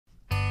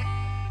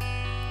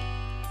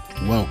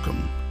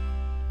Welcome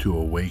to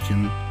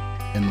Awaken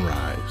and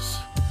Rise,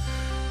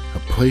 a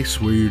place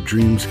where your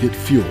dreams get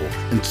fuel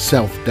and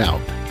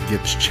self-doubt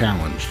gets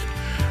challenged,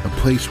 a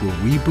place where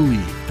we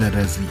believe that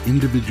as the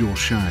individual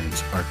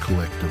shines, our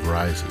collective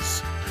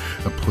rises,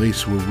 a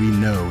place where we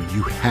know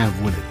you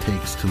have what it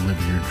takes to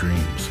live your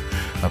dreams,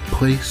 a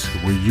place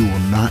where you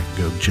will not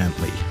go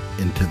gently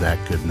into that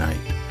good night,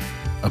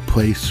 a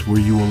place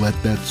where you will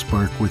let that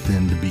spark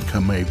within to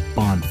become a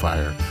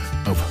bonfire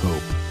of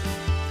hope.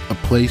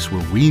 A place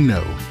where we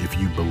know if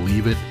you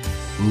believe it,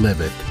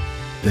 live it,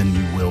 then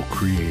you will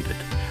create it.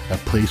 A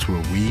place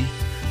where we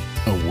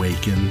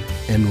awaken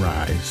and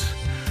rise.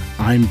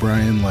 I'm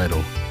Brian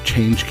Lytle,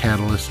 change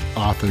catalyst,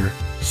 author,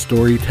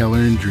 storyteller,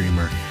 and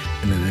dreamer,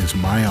 and it is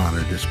my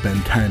honor to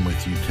spend time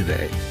with you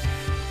today.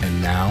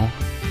 And now,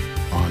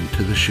 on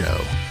to the show.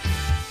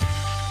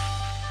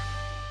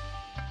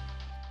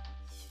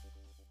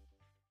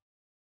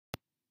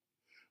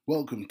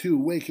 Welcome to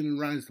Awaken and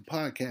Rise, the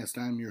podcast.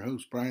 I'm your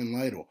host, Brian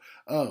Lytle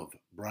of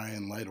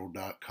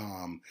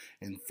BrianLytle.com.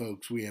 And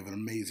folks, we have an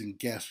amazing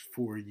guest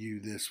for you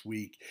this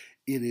week.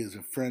 It is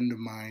a friend of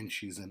mine.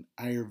 She's an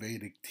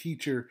Ayurvedic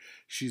teacher.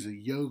 She's a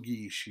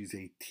yogi. She's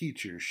a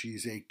teacher.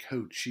 She's a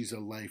coach. She's a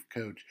life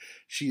coach.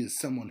 She is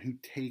someone who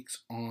takes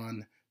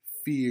on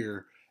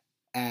fear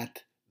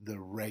at the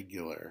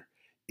regular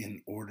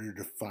in order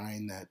to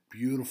find that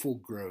beautiful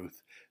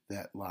growth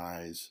that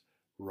lies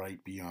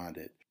right beyond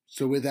it.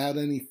 So without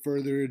any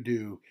further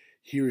ado,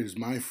 here is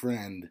my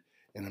friend,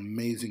 an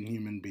amazing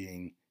human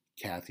being,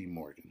 Kathy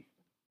Morgan.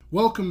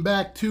 Welcome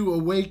back to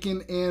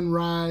Awaken and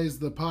Rise,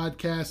 the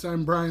podcast.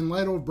 I'm Brian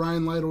Lytle of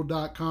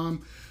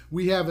BrianLytle.com.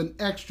 We have an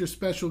extra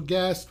special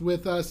guest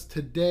with us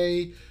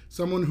today,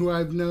 someone who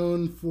I've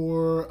known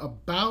for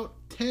about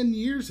 10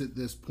 years at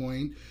this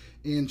point,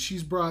 and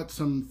she's brought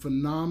some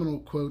phenomenal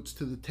quotes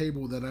to the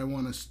table that I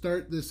want to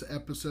start this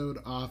episode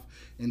off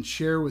and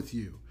share with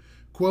you.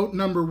 Quote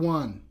number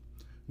 1.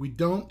 We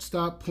don't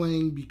stop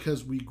playing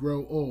because we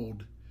grow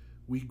old.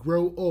 We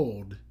grow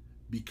old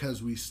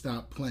because we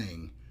stop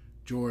playing.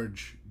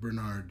 George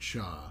Bernard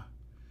Shaw.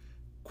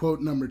 Quote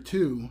number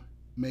 2.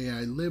 May I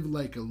live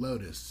like a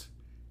lotus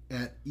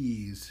at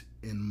ease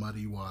in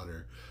muddy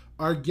water.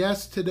 Our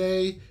guest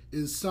today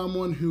is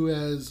someone who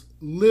has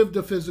lived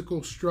a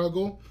physical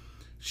struggle.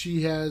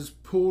 She has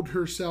pulled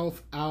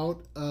herself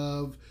out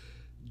of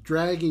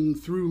dragging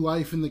through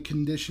life in the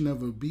condition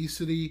of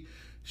obesity.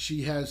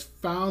 She has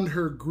found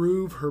her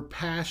groove, her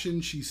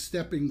passion. She's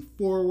stepping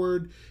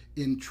forward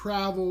in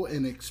travel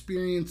and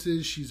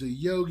experiences. She's a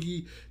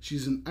yogi.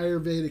 She's an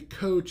Ayurvedic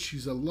coach.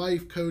 She's a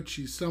life coach.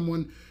 She's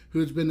someone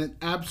who has been an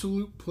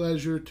absolute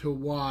pleasure to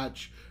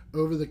watch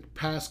over the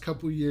past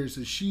couple years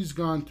as she's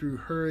gone through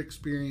her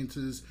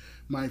experiences.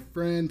 My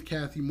friend,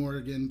 Kathy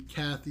Morgan.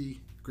 Kathy,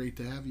 great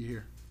to have you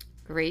here.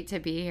 Great to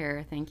be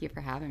here. Thank you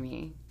for having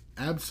me.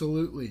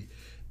 Absolutely.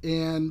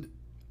 And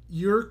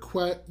your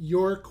quest,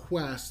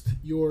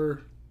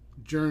 your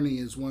journey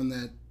is one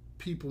that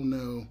people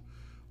know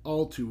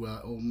all too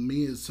well.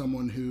 Me as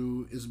someone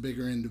who is a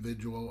bigger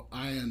individual,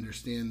 I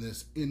understand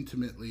this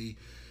intimately,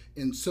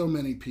 and so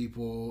many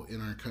people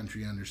in our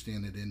country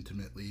understand it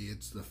intimately.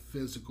 It's the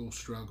physical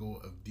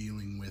struggle of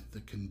dealing with the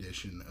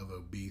condition of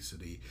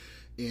obesity.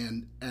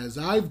 And as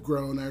I've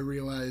grown, I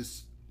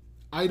realize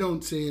I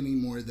don't say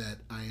anymore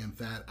that I am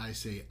fat. I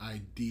say I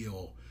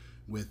deal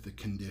with the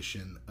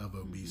condition of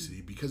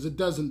obesity because it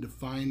doesn't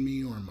define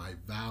me or my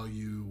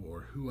value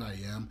or who I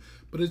am,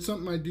 but it's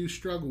something I do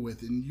struggle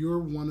with. And you're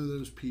one of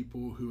those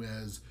people who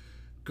has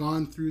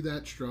gone through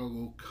that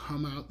struggle,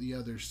 come out the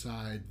other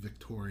side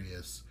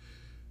victorious.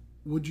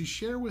 Would you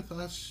share with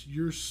us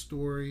your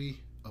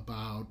story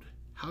about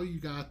how you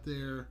got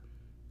there,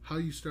 how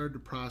you started to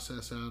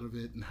process out of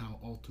it, and how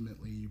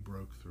ultimately you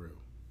broke through?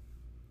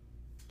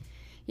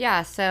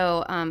 Yeah,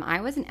 so I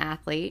was an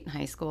athlete in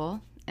high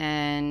school,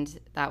 and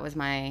that was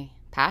my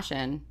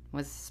passion,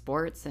 was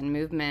sports and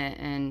movement.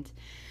 And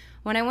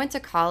when I went to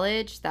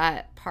college,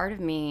 that part of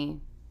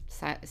me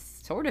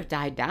sort of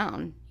died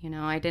down. You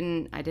know, I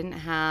didn't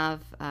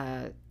have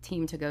a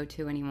team to go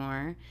to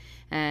anymore,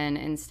 and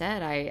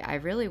instead I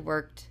really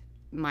worked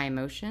my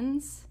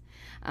emotions,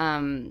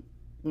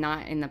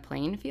 not in the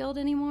playing field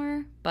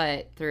anymore,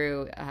 but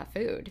through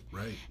food.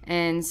 Right.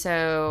 And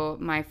so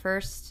my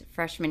first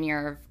freshman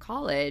year of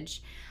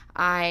college,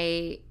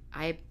 I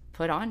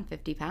put on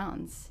 50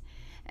 pounds.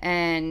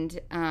 And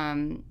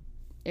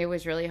it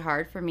was really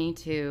hard for me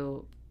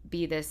to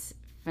be this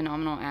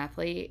phenomenal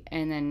athlete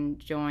and then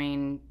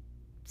join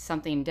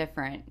something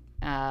different,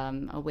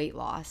 a weight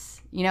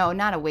loss. You know,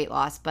 not a weight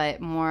loss, but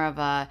more of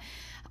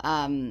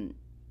an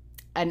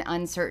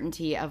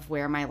uncertainty of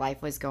where my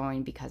life was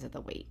going because of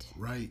the weight.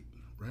 Right.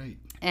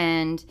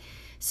 And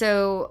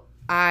so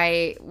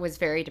I was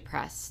very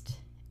depressed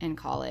in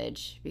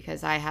college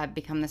because I had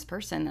become this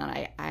person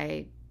that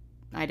I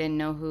didn't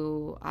know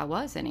who I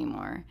was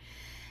anymore.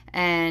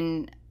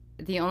 And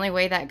the only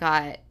way that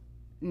got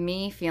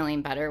me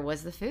feeling better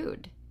was the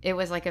food. It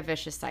was like a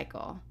vicious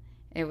cycle.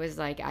 It was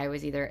like I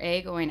was either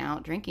A, going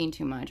out drinking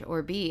too much,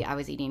 or B, I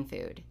was eating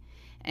food.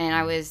 And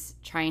I was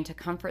trying to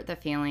comfort the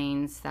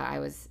feelings that I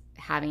was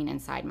having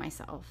inside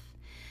myself.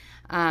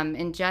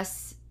 And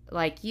just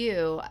like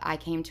you, I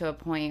came to a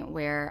point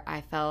where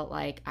I felt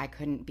like I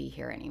couldn't be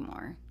here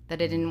anymore,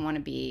 that I didn't want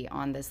to be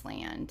on this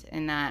land,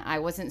 and that I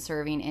wasn't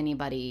serving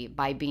anybody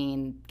by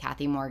being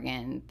Kathy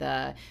Morgan,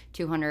 the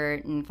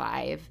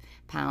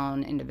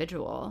 205-pound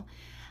individual.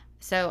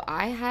 So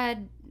I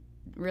had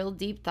real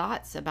deep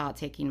thoughts about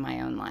taking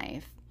my own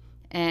life.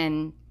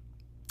 And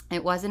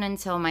it wasn't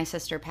until my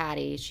sister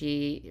Patty,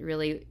 she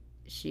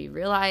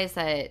realized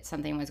that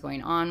something was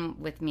going on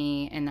with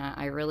me and that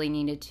I really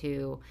needed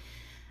to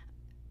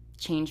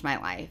change my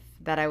life,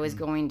 that I was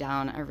going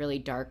down a really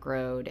dark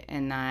road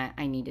and that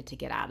I needed to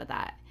get out of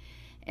that.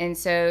 And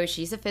so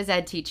she's a phys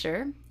ed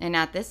teacher, and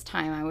at this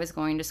time I was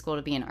going to school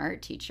to be an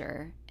art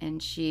teacher,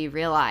 and she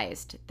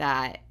realized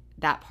that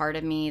that part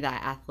of me,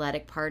 that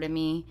athletic part of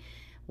me,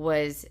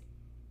 was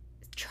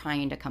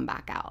trying to come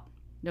back out.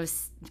 It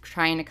was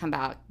trying to come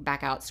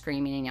back out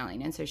screaming and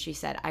yelling. And so she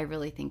said, I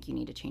really think you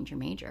need to change your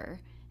major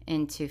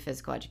into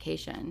physical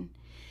education.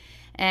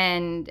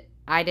 And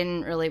I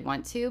didn't really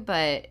want to,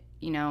 but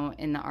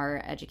in the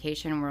art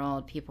education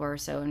world, people are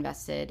so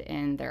invested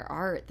in their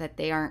art that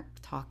they aren't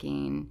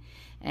talking.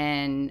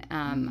 And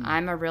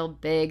I'm a real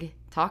big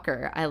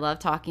talker. I love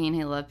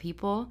talking. I love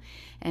people.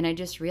 And I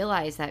just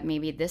realized that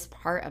maybe this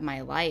part of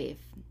my life,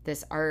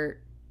 this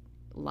art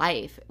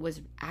life, was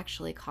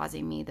actually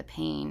causing me the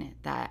pain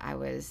that I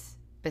was,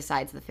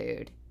 besides the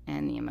food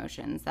and the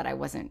emotions that I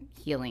wasn't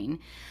healing,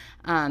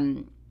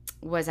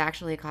 was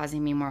actually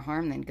causing me more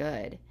harm than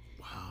good.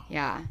 Wow.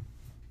 Yeah.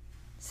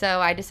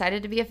 So I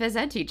decided to be a phys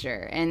ed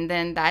teacher. And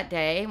then that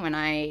day when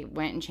I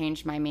went and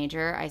changed my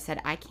major, I said,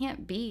 I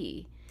cannot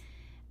be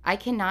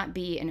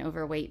an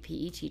overweight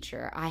PE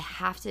teacher. I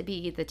have to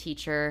be the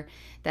teacher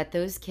that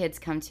those kids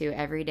come to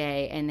every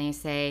day and they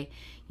say,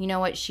 you know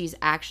what, she's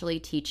actually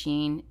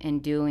teaching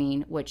and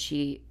doing what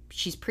she's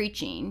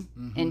preaching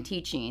and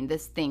teaching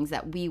these things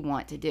that we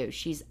want to do.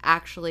 She's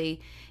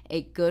actually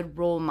a good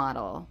role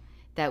model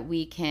that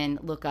we can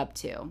look up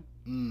to.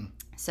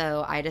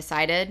 So I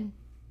decided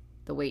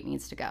the weight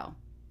needs to go.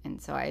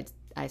 And so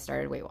I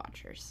started Weight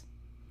Watchers.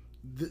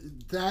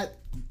 That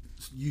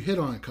you hit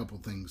on a couple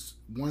things.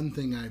 One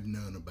thing I've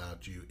known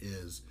about you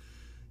is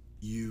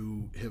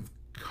you have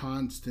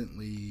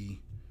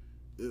constantly,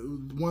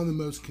 one of the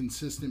most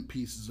consistent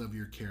pieces of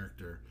your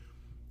character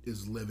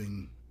is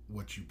living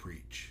what you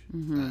preach.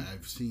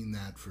 I've seen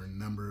that for a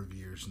number of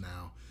years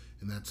now,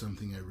 and that's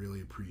something I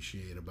really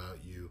appreciate about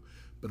you.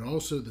 But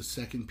also the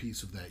second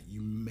piece of that,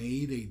 you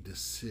made a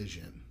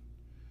decision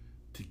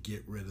to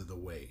get rid of the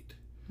weight.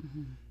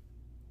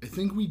 I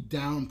think we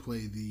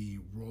downplay the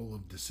role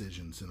of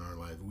decisions in our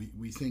life.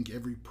 We think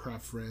every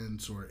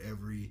preference or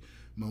every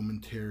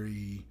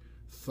momentary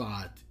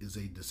thought is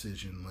a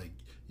decision. Like,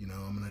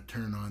 I'm going to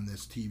turn on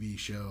this TV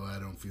show. I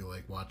don't feel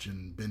like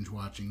binge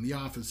watching The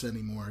Office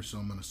anymore, so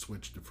I'm going to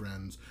switch to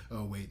Friends.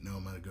 Oh, wait, no,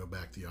 I'm going to go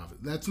back to The Office.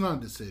 That's not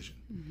a decision.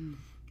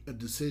 A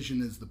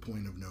decision is the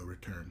point of no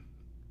return,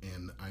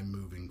 and I'm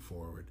moving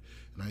forward.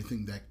 And I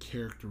think that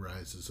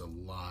characterizes a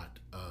lot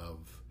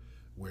of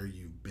where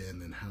you've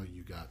been and how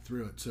you got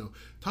through it. So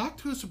talk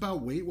to us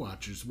about Weight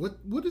Watchers.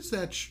 What is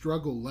that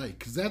struggle like?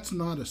 Because that's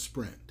not a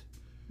sprint.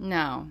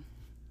 No.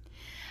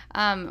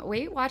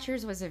 Weight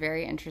Watchers was a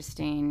very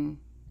interesting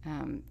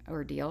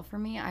ordeal for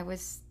me. I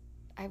was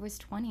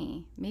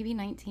 20, maybe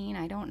 19,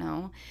 I don't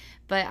know.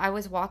 But I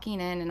was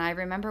walking in, and I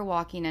remember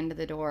walking into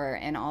the door,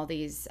 and all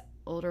these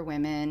older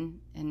women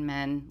and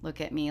men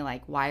look at me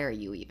like, why are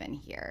you even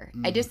here?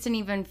 I just didn't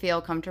even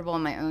feel comfortable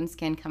in my own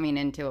skin coming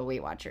into a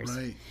Weight Watchers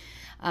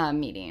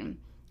meeting.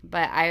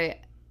 But I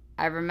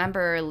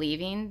remember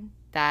leaving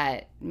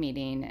that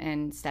meeting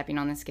and stepping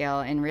on the scale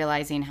and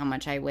realizing how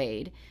much I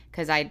weighed,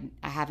 because I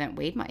haven't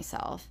weighed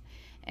myself.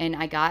 And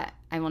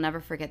I will never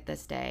forget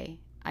this day.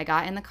 I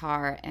got in the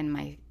car and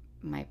my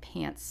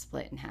pants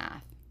split in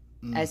half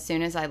as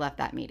soon as I left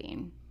that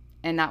meeting.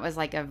 And that was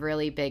like a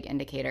really big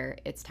indicator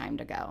it's time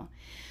to go.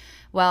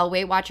 Well,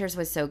 Weight Watchers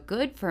was so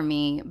good for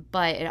me,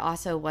 but it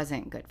also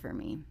wasn't good for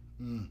me.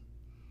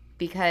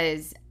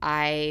 Because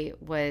I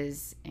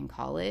was in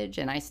college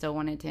and I still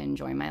wanted to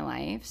enjoy my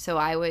life. So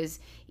I was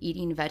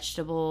eating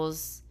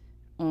vegetables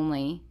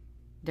only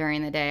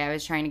during the day. I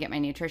was trying to get my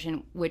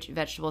nutrition, which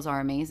vegetables are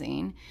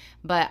amazing,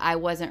 but I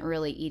wasn't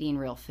really eating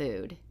real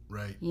food.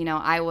 Right.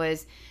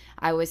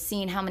 I was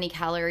seeing how many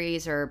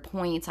calories or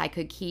points I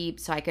could keep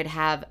so I could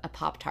have a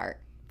Pop-Tart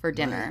for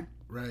dinner.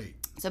 Right.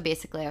 So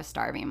basically I was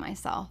starving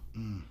myself.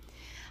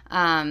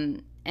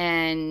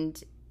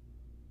 And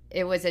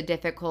it was a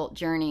difficult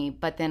journey,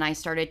 but then I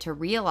started to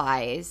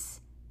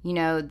realize,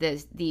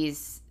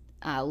 these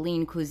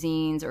lean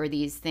cuisines, or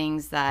these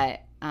things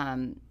that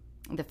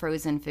the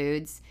frozen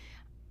foods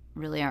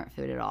really aren't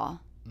food at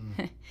all.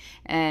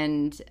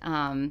 And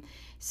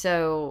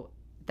so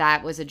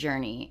that was a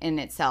journey in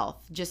itself.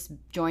 Just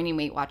joining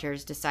Weight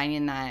Watchers,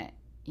 deciding that,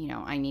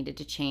 I needed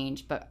to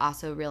change, but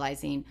also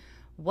realizing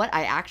what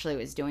I actually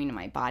was doing to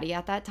my body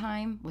at that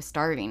time was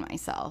starving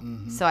myself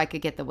so I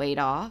could get the weight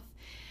off.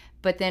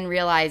 But then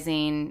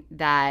realizing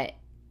that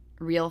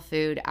real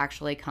food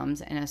actually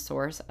comes in a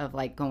source of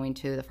like going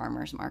to the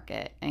farmer's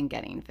market and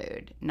getting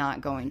food,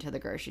 not going to the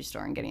grocery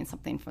store and getting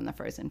something from the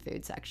frozen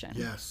food section.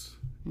 Yes.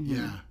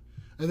 Yeah.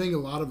 I think a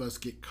lot of us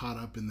get caught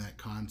up in that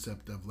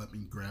concept of let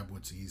me grab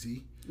what's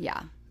easy.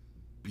 Yeah.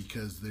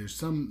 Because there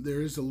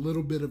is a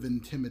little bit of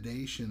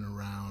intimidation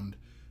around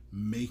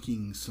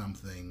making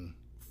something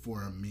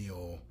for a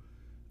meal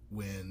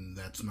when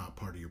that's not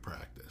part of your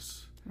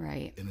practice.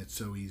 Right. And it's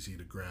so easy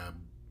to grab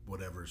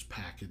whatever's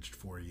packaged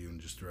for you and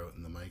just throw it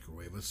in the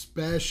microwave,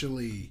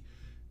 especially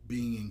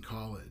being in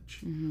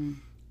college.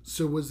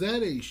 So was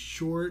that a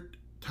short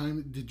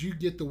time? Did you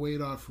get the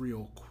weight off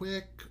real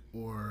quick,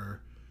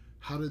 or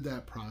how did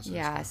that process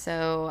go?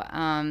 So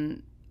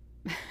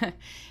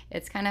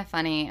it's kind of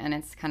funny and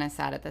it's kind of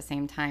sad at the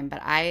same time,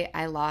 but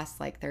I lost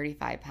like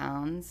 35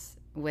 pounds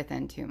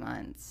within 2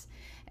 months.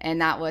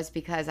 And that was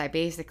because I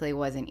basically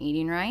wasn't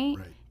eating right.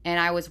 And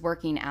I was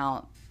working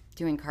out,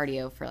 doing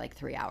cardio for like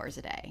 3 hours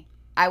a day.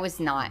 I was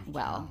not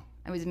well.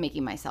 I was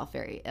making myself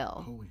very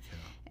ill. Holy cow.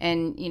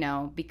 And, you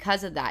know,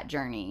 because of that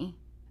journey,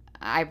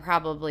 I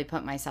probably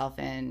put myself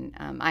in,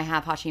 I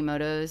have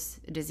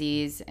Hashimoto's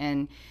disease,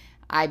 and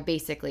I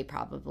basically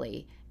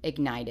probably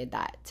ignited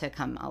that to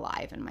come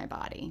alive in my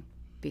body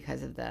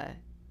because of the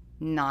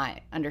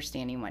not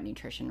understanding what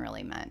nutrition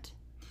really meant.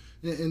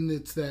 And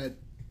it's that,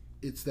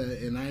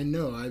 and I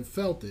know I've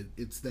felt it.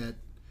 It's that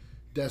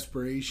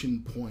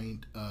desperation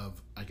point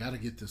of, I got to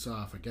get this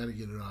off. I got to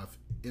get it off.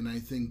 And I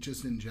think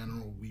just in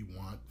general, we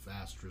want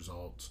fast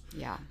results.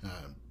 Yeah.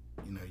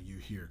 You know, you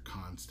hear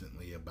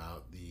constantly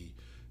about the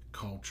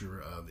culture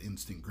of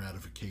instant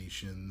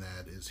gratification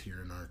that is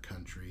here in our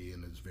country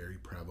and is very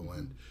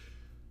prevalent.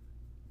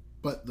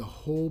 But the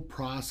whole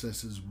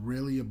process is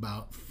really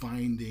about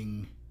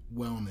finding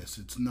wellness.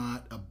 It's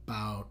not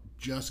about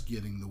just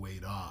getting the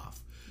weight off.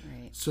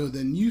 Right. So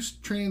then you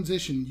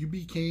transitioned. You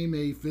became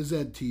a phys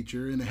ed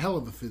teacher, and a hell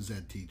of a phys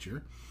ed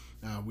teacher.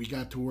 We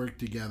got to work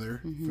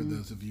together, for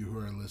those of you who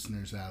are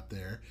listeners out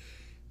there.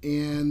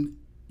 And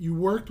you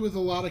worked with a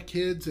lot of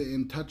kids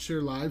and touched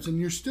their lives, and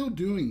you're still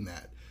doing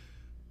that.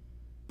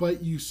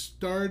 But you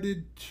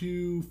started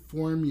to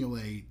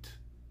formulate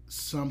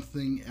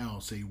something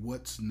else, a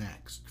what's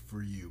next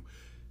for you.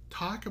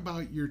 Talk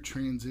about your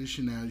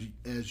transition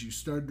as you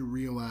started to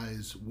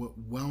realize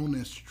what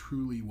wellness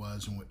truly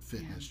was and what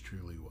fitness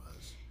truly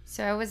was.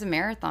 So I was a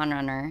marathon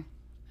runner.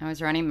 I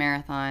was running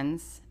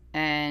marathons,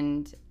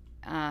 and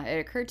it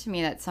occurred to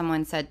me that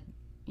someone said,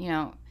 you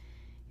know,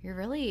 you're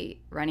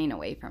really running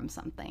away from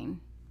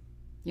something.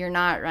 You're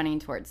not running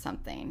towards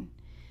something.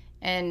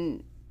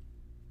 And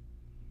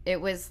it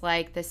was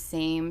like the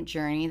same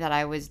journey that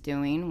I was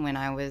doing when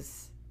I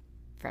was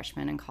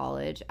freshman in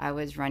college. I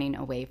was running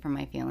away from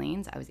my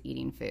feelings. I was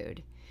eating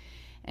food.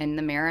 And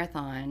the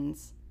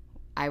marathons,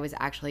 I was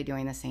actually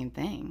doing the same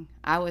thing.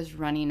 I was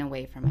running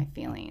away from my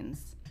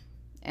feelings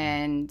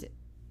and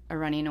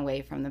running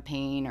away from the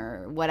pain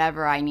or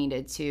whatever I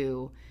needed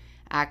to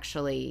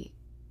actually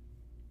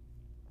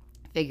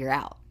figure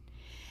out.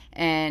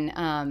 And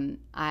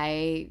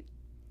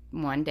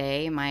one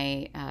day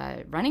my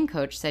running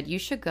coach said, you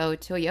should go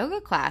to a yoga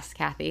class,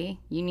 Kathy.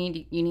 You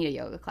need a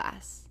yoga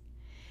class.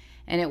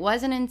 And it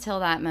wasn't until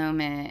that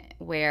moment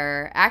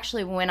where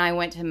actually when I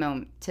went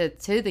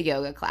to the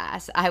yoga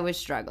class, I was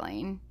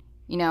struggling.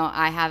 You know,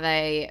 I have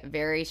a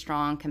very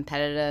strong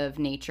competitive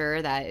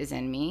nature that is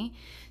in me.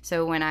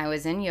 So when I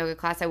was in yoga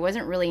class, I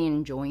wasn't really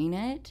enjoying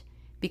it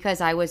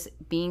because I was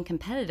being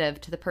competitive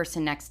to the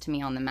person next to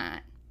me on the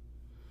mat.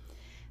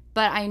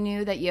 But I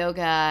knew that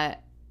yoga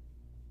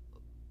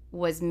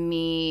was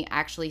me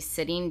actually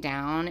sitting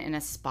down in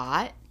a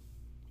spot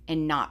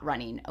and not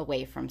running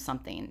away from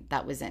something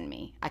that was in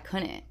me. I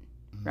couldn't,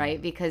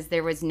 right? Because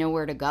there was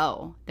nowhere to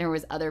go. There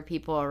was other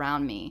people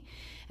around me.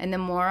 And the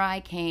more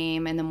I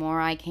came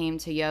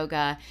to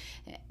yoga,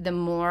 the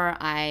more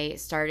I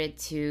started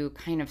to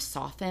kind of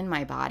soften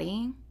my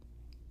body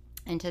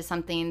into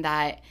something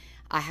that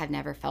I had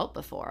never felt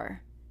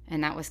before.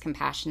 And that was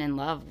compassion and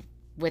love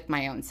with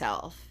my own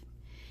self.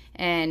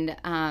 And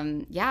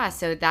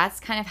so that's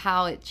kind of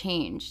how it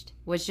changed,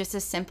 was just a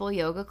simple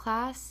yoga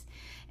class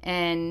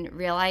and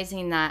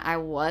realizing that I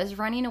was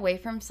running away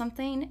from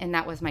something, and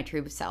that was my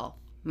true self,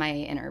 my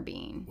inner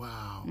being.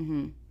 Wow.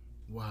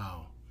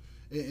 Wow.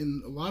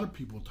 And a lot of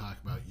people talk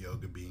about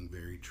yoga being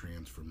very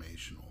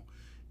transformational,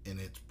 and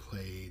it's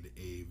played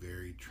a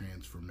very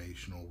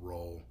transformational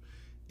role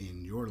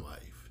in your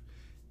life.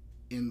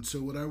 And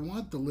so what I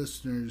want the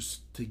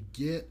listeners to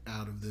get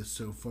out of this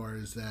so far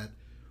is that,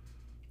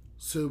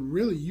 so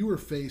really you were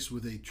faced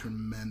with a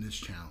tremendous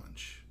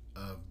challenge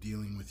of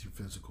dealing with your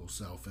physical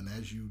self. And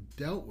as you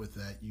dealt with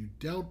that, you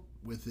dealt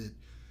with it,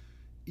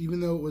 even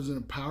though it was in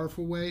a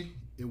powerful way,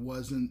 it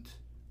wasn't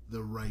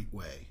the right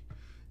way.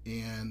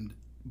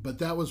 But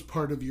that was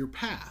part of your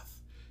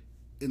path.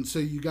 And so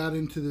you got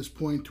into this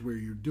point where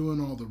you're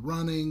doing all the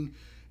running,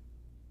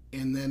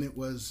 and then it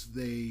was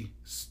the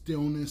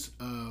stillness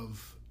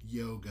of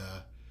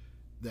yoga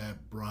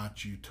that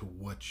brought you to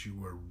what you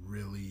were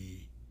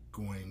really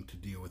going to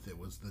deal with it,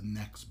 was the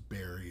next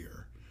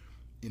barrier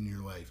in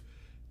your life.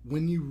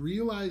 When you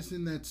realized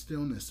in that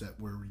stillness that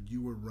where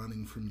you were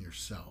running from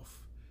yourself,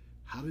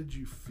 how did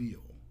you feel?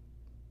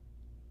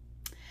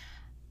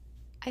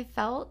 I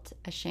felt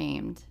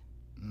ashamed.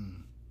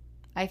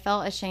 I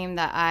felt ashamed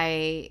that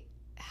I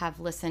have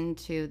listened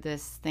to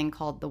this thing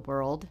called the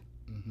world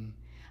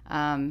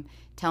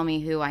tell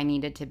me who I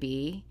needed to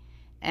be.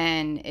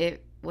 And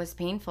it was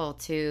painful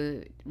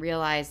to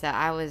realize that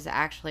I was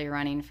actually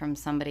running from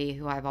somebody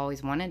who I've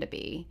always wanted to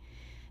be.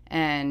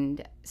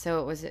 And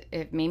so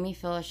it made me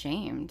feel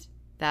ashamed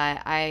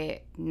that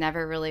I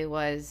never really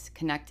was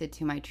connected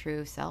to my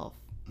true self.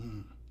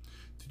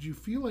 Did you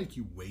feel like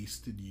you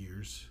wasted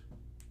years?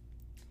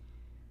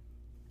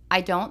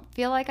 I don't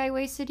feel like I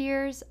wasted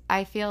years.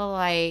 I feel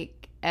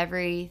like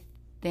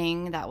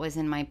everything that was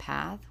in my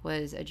path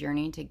was a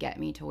journey to get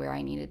me to where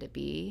I needed to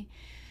be.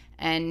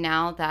 And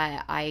now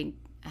that I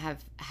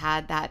have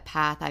had that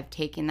path, I've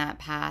taken that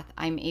path,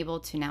 I'm able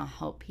to now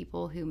help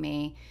people who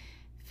may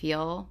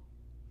feel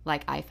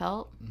like I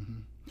felt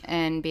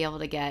and be able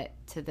to get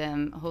to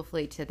them,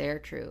 hopefully to their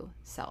true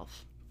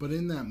self. But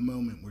in that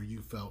moment where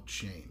you felt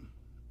shame,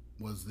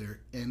 was there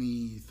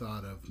any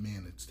thought of,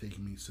 man, it's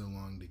taken me so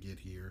long to get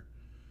here?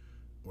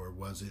 Or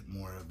was it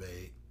more of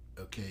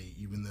okay,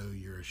 even though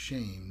you're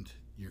ashamed,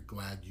 you're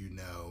glad you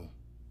know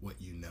what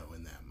you know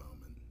in that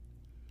moment?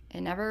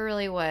 It never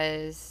really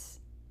was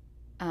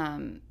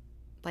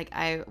like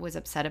I was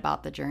upset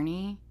about the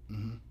journey.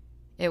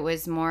 It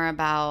was more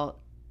about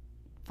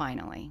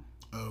finally.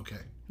 Okay.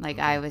 Like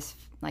I was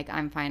like,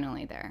 I'm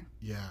finally there.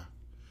 Yeah.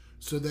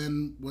 So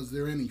then was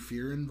there any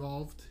fear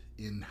involved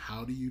in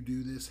how do you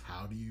do this?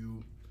 How do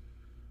you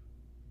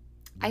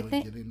really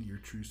get into your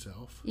true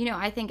self?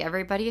 I think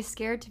everybody is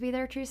scared to be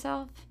their true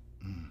self.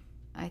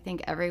 I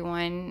think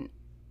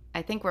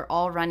we're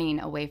all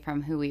running away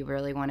from who we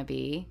really want to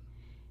be.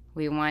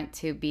 We want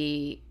to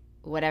be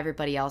what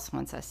everybody else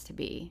wants us to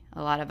be.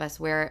 A lot of us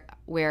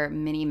wear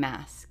mini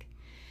mask.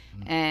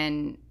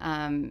 And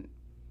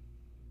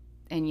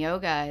in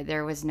yoga,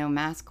 there was no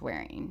mask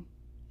wearing.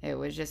 It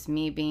was just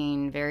me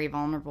being very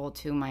vulnerable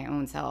to my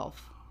own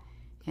self.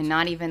 And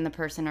not even the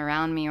person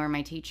around me or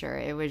my teacher.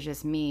 It was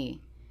just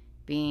me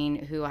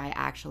being who I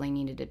actually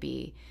needed to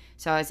be.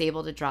 So I was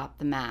able to drop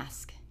the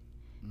mask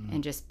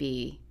and just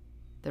be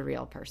the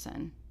real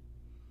person.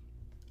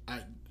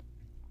 I'm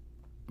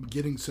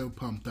getting so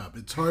pumped up.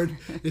 It's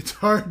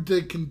hard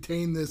to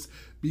contain this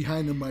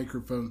behind a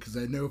microphone because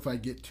I know if I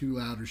get too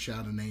loud or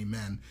shout an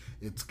amen,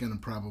 it's going to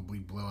probably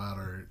blow out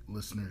our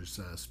listeners'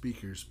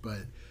 speakers. But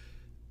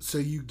so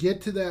you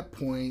get to that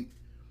point.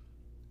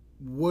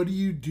 What do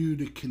you do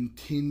to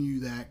continue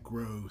that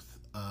growth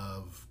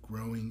of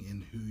growing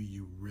in who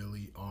you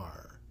really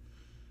are?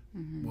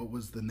 What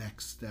was the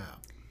next step?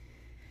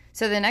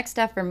 So the next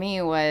step for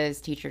me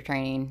was teacher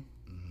training.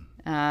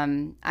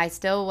 I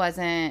still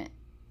wasn't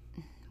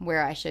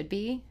where I should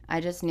be.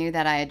 I just knew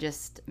that I had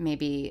just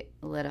maybe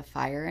lit a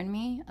fire in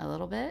me a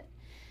little bit,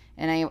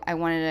 and I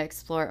wanted to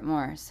explore it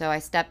more. So I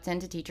stepped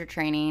into teacher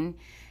training,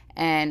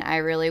 and I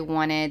really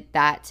wanted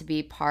that to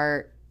be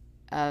part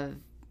of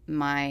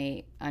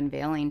my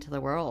unveiling to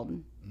the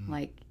world.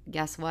 Like,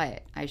 guess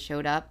what? I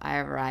showed up, I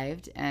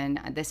arrived, and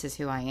this is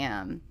who I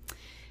am.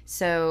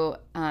 So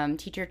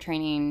teacher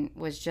training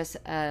was just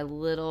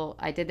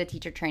I did the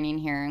teacher training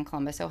here in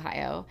Columbus,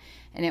 Ohio,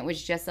 and it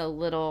was just a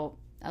little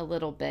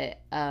bit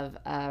of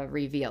a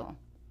reveal.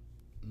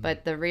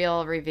 But the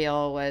real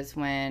reveal was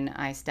when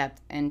I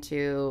stepped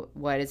into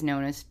what is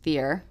known as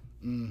fear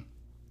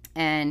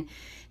and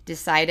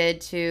decided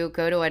to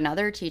go to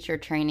another teacher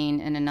training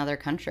in another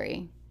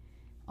country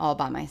all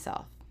by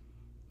myself.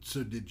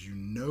 So did you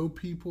know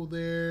people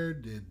there?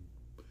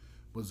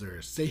 Was there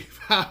a safe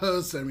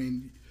house? I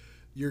mean,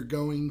 you're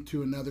going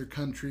to another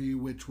country,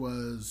 which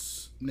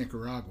was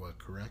Nicaragua,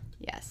 correct?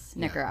 Yes,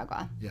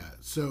 Nicaragua. Yeah.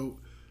 So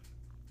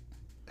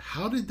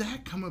how did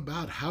that come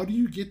about? How do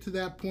you get to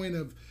that point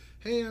of,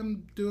 hey,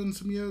 I'm doing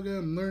some yoga,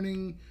 I'm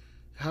learning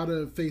how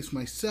to face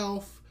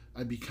myself,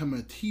 I become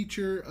a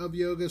teacher of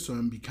yoga, so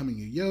I'm becoming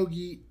a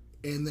yogi,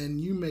 and then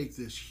you make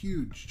this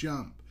huge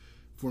jump.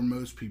 For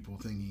most people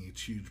thinking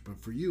it's huge, but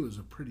for you it was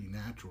a pretty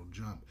natural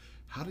jump.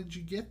 How did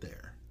you get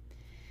there?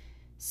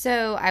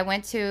 So I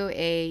went to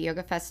a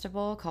yoga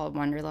festival called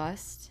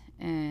Wanderlust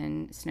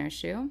in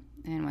Snowshoe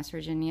in West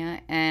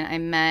Virginia, and I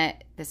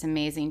met this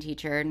amazing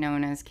teacher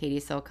known as Katie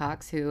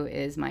Silcox, who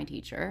is my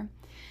teacher.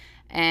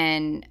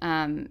 And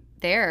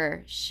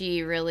there,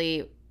 she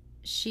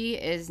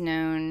is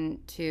known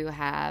to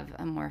have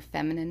a more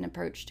feminine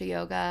approach to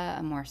yoga,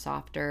 a more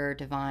softer,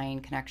 divine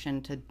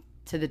connection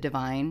to the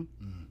divine.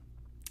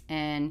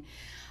 And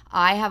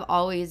I have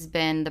always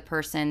been the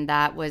person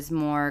that was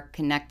more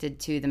connected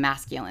to the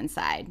masculine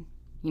side.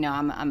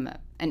 I'm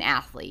an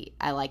athlete.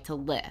 I like to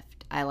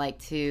lift. I like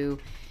to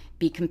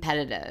be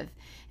competitive.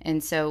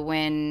 And so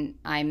when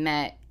I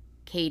met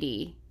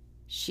Katie,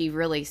 she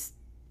really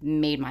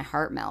made my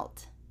heart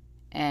melt.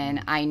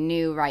 And I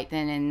knew right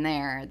then and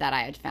there that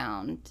I had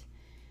found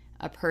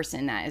a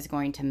person that is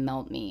going to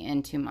melt me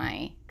into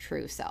my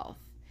true self.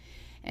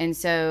 And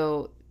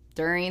so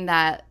during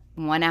that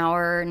 1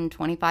 hour and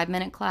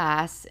 25-minute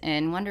class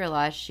in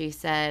Wonderlust, she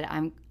said,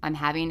 I'm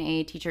having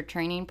a teacher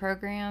training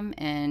program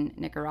in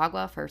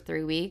Nicaragua for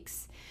 3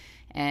 weeks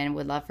and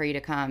would love for you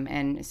to come.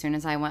 And as soon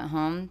as I went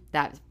home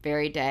that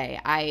very day,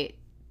 I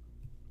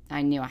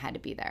knew I had to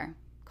be there.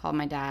 Called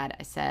my dad.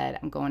 I said,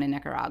 I'm going to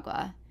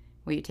Nicaragua.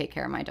 Will you take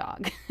care of my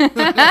dog?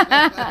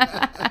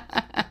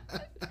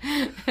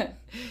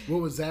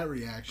 What was that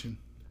reaction?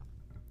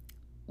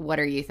 What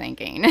are you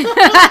thinking?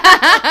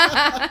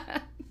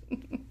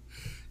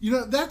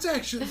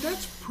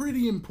 That's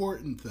pretty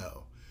important,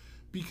 though.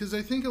 Because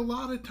I think a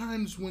lot of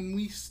times when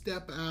we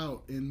step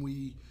out and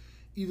we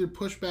either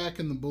push back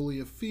in the bully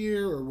of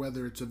fear, or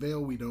whether it's a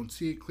veil, we don't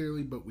see it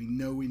clearly, but we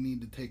know we need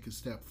to take a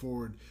step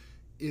forward.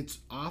 It's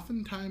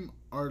oftentimes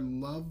our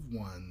loved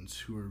ones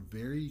who are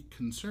very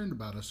concerned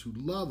about us, who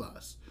love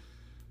us.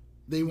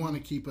 They want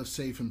to keep us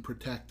safe and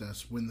protect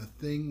us when the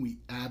thing we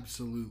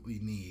absolutely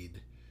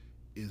need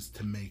is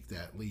to make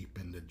that leap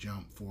and to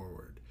jump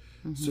forward.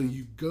 Mm-hmm. So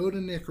you go to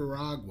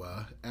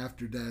Nicaragua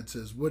after Dad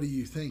says, what are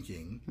you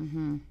thinking?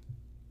 Mm-hmm.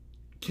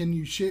 Can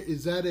you share,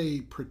 is that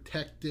a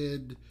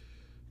protected,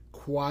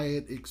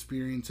 quiet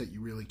experience that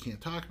you really can't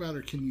talk about,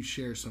 or can you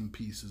share some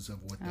pieces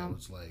of what that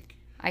was like?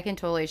 I can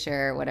totally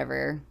share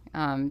whatever.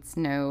 It's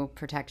no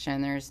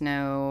protection. There's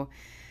no,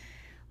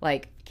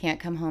 can't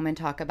come home and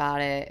talk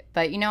about it.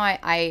 But,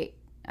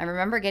 I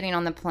remember getting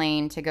on the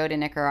plane to go to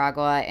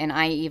Nicaragua, and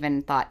I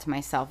even thought to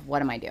myself,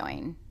 what am I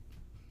doing?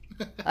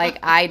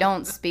 I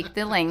don't speak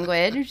the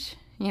language.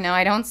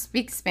 I don't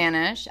speak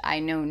Spanish. I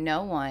know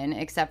no one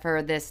except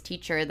for this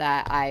teacher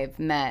that I've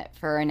met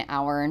for 1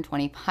 hour and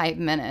 25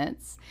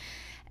 minutes.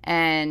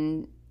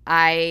 And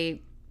as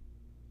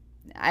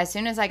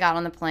soon as I got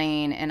on the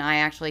plane and I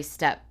actually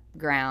stepped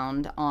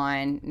ground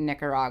on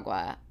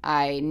Nicaragua,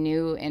 I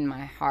knew in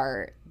my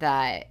heart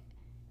that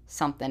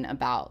something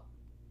about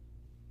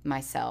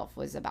myself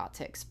was about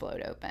to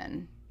explode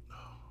open. Oh,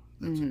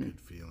 that's a good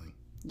feeling.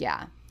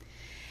 Yeah.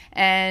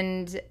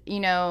 And,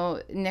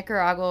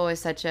 Nicaragua was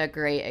such a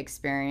great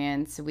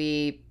experience.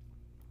 We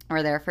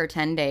were there for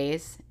 10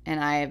 days,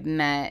 and I've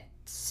met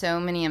so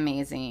many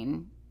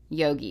amazing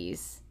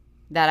yogis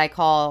that I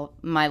call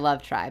my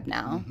love tribe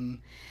now. Mm-hmm.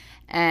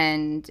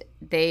 And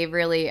they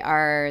really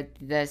are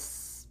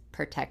this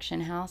protection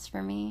house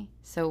for me.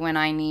 So when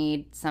I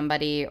need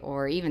somebody,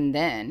 or even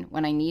then,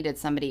 when I needed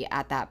somebody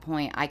at that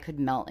point, I could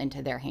melt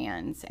into their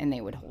hands and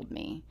they would hold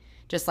me,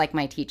 just like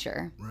my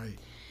teacher. Right.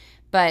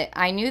 But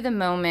I knew the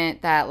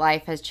moment that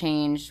life has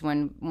changed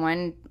when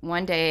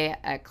one day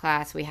at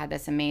class, we had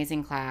this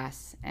amazing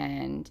class,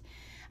 and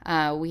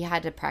we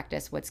had to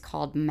practice what's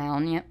called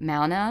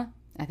Mauna.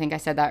 I think I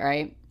said that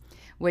right,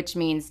 which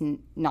means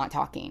not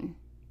talking.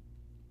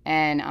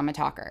 And I'm a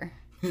talker.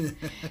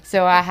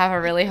 So I have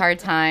a really hard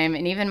time.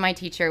 And even my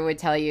teacher would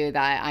tell you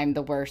that I'm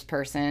the worst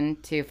person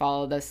to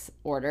follow this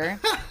order.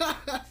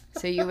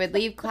 So you would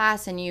leave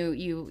class and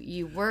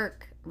you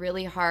work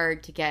really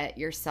hard to get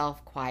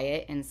yourself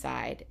quiet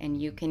inside,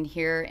 and you can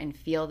hear and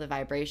feel the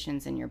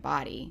vibrations in your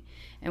body.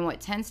 And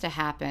what tends to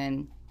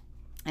happen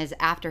is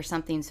after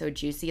something so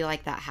juicy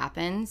like that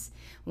happens,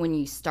 when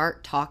you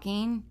start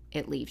talking,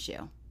 it leaves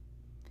you.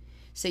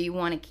 So you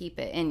want to keep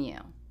it in you,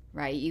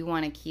 right? You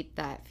want to keep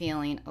that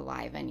feeling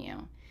alive in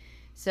you.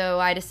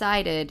 So I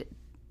decided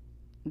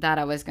that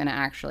I was going to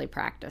actually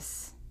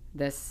practice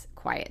this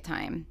quiet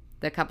time.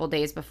 The couple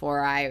days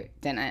before, I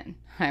didn't.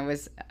 I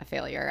was a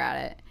failure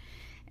at it.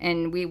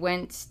 And we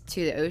went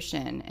to the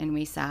ocean and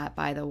we sat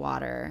by the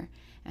water,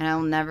 and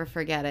I'll never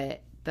forget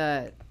it.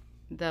 The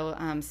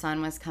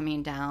sun was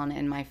coming down,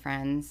 and my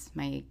friends,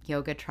 my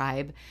yoga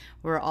tribe,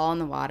 were all in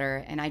the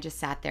water, and I just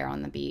sat there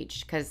on the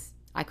beach because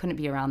I couldn't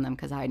be around them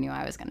because I knew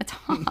I was going to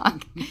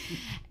talk.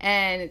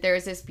 And there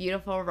was this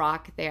beautiful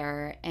rock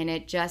there, and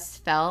it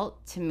just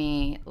felt to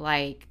me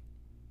like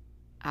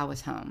I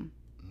was home.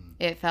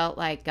 It felt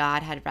like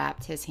God had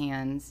wrapped his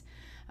hands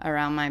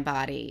around my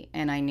body,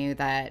 and I knew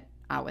that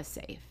I was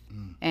safe.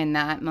 In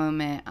that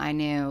moment, I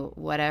knew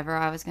whatever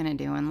I was going to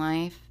do in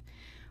life,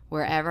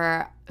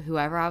 whoever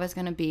I was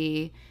going to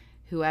be,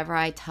 whoever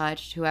I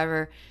touched,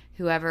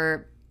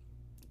 whoever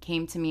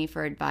came to me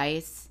for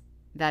advice,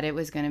 that it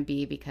was going to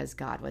be because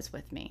God was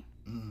with me.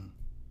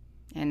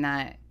 And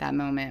that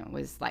moment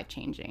was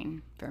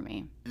life-changing for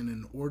me. And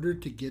in order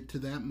to get to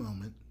that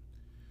moment,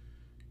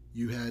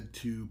 you had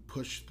to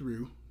push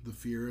through the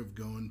fear of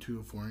going to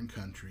a foreign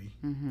country.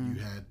 Mm-hmm.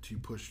 You had to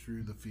push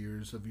through the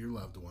fears of your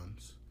loved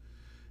ones.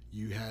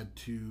 You had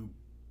to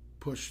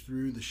push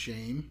through the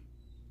shame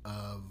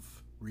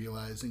of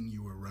realizing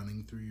you were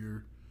running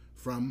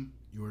from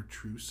your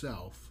true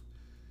self.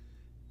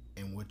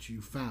 And what you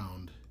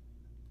found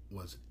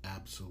was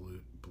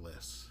absolute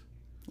bliss.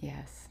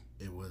 Yes.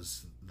 It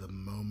was the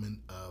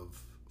moment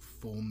of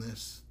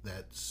fullness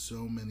that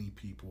so many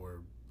people are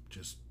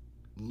just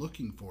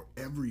looking for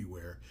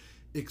everywhere,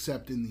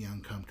 except in the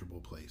uncomfortable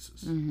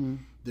places. Mm-hmm.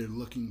 They're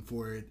looking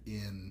for it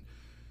in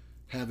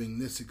having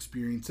this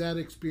experience, that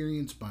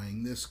experience,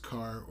 buying this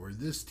car or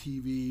this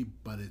TV,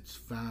 but it's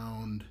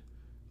found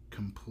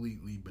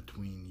completely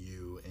between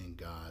you and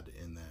God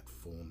in that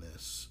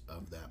fullness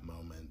of that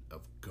moment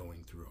of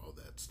going through all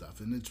that stuff.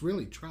 And it's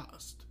really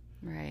trust.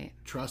 Right.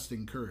 Trust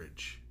and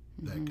courage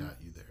that got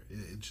you there.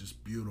 It's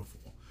just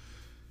beautiful.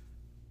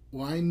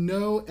 Well, I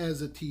know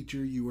as a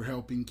teacher you were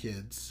helping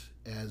kids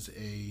as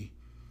a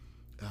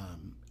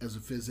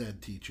phys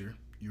ed teacher.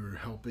 You were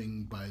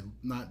helping by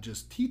not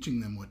just teaching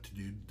them what to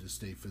do to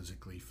stay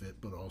physically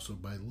fit, but also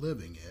by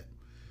living it.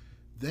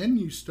 Then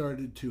you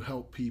started to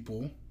help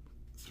people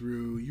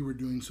through, you were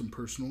doing some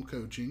personal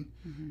coaching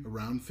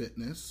around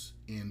fitness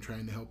and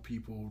trying to help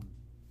people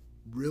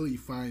really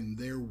find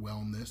their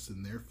wellness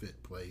and their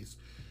fit place.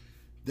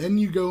 Then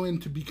you go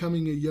into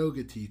becoming a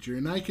yoga teacher.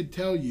 And I could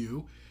tell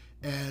you,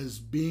 as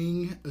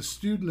being a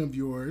student of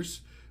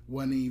yours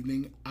one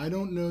evening, I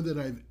don't know that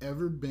I've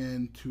ever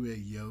been to a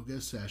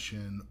yoga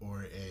session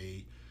or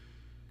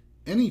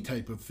any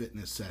type of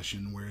fitness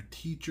session where a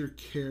teacher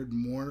cared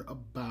more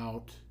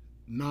about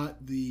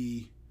not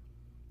the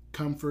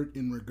comfort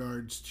in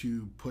regards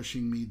to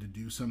pushing me to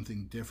do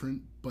something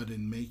different, but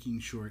in making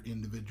sure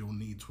individual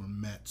needs were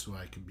met so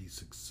I could be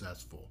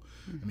successful.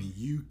 I mean,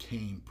 you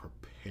came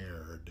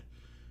prepared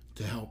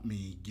to help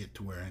me get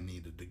to where I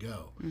needed to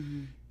go.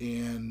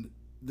 And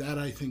that,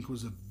 I think,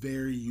 was a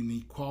very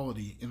unique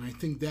quality. And I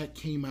think that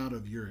came out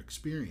of your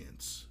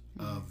experience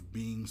of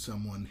being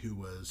someone who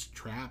was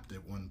trapped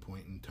at one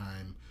point in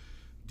time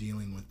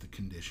dealing with the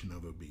condition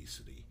of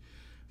obesity.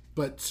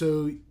 But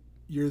so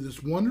you're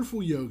this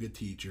wonderful yoga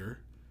teacher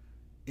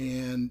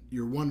and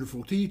you're a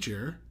wonderful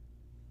teacher,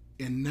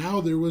 and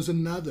now there was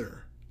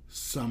another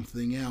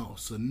something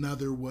else,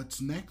 another what's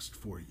next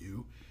for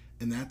you,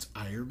 and that's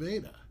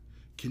Ayurveda.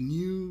 Can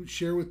you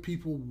share with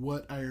people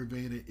what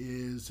Ayurveda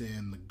is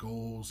and the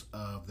goals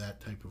of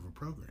that type of a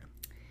program?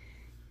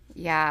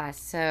 Yeah,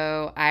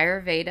 so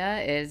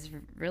Ayurveda is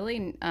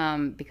really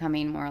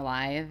becoming more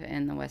alive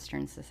in the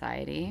Western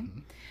society.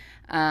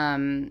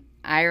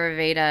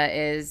 Ayurveda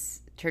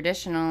is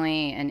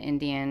traditionally an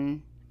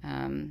Indian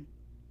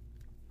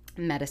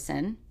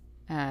medicine.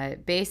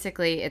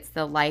 Basically, it's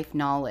the life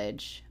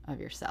knowledge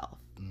of yourself.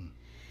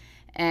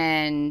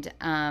 And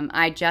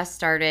I just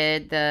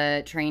started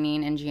the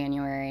training in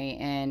January,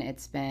 and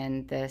it's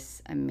been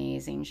this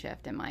amazing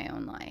shift in my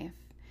own life.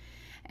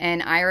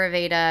 And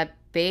Ayurveda,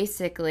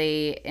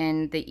 basically,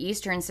 in the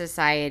Eastern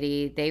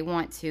society, they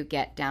want to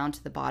get down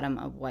to the bottom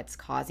of what's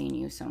causing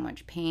you so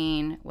much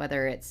pain,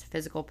 whether it's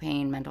physical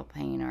pain, mental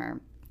pain, or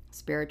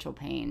spiritual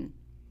pain.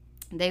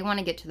 They want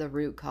to get to the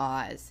root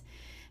cause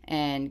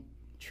and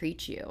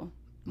treat you,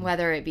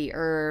 whether it be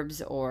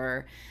herbs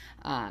or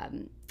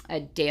a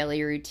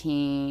daily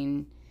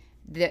routine.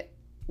 The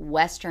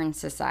Western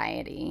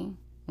society,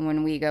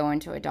 when we go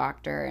into a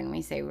doctor and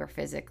we say we're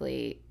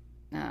physically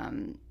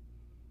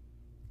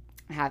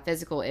have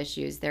physical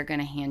issues, they're going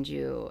to hand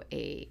you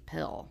a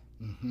pill.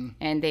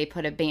 And they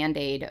put a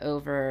Band-Aid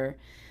over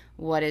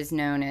what is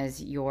known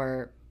as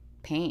your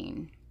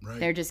pain. Right.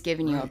 They're just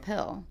giving you a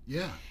pill.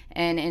 Yeah.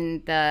 And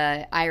in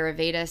the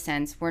Ayurveda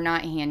sense, we're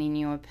not handing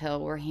you a pill.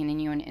 We're handing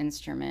you an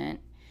instrument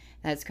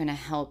that's going to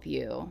help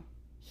you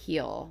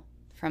heal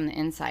from the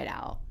inside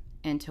out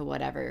into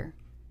whatever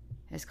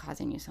is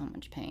causing you so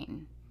much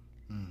pain.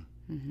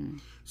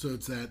 So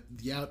it's that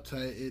the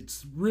outside,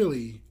 it's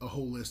really a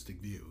holistic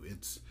view.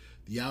 It's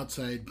the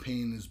outside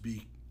pain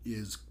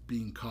is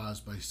being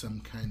caused by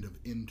some kind of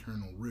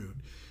internal root.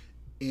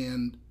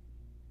 And,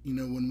 you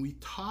know, when we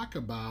talk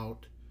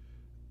about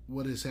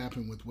what has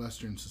happened with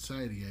Western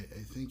society,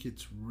 I think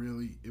it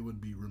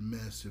would be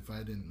remiss if I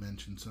didn't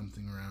mention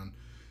something around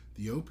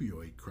the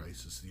opioid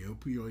crisis. The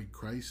opioid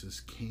crisis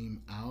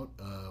came out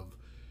of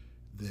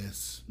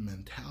this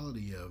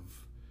mentality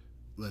of,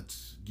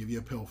 let's give you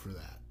a pill for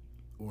that.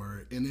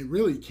 And it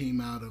really came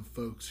out of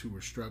folks who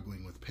were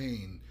struggling with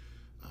pain,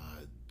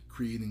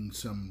 creating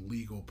some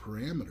legal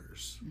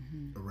parameters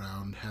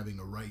around having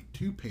a right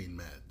to pain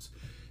meds.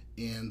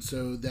 And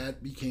so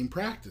that became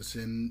practice.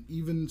 And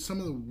even some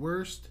of the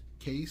worst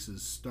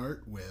cases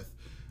start with,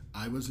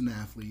 I was an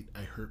athlete,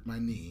 I hurt my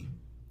knee,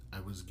 I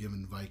was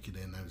given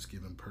Vicodin, I was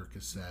given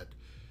Percocet,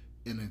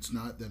 and it's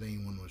not that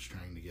anyone was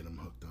trying to get them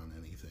hooked on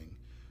anything,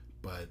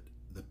 but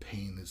the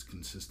pain is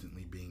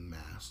consistently being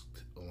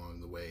masked along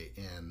the way.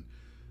 And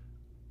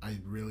I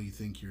really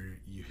think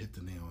you hit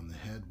the nail on the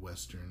head.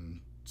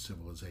 Western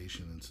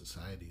civilization and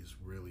society is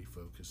really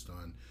focused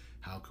on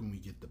how can we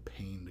get the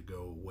pain to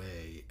go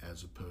away,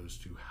 as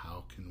opposed to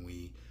how can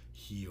we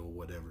heal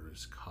whatever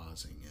is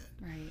causing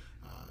it. Right.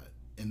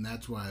 And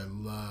that's why I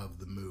love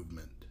the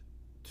movement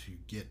to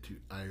get to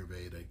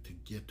Ayurveda, to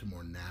get to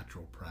more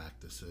natural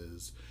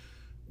practices.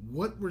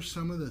 What were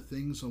some of the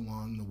things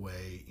along the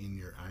way in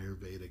your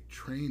Ayurvedic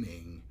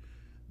training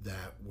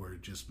that were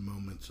just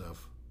moments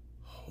of,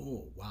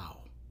 oh, wow,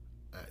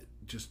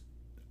 just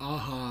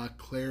aha,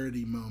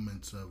 clarity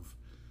moments of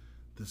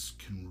this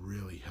can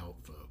really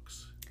help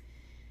folks?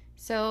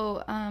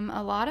 So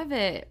a lot of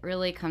it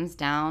really comes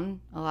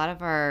down, a lot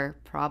of our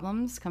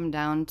problems come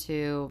down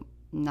to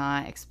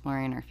not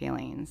exploring our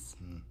feelings.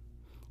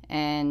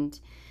 And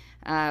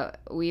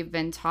we've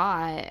been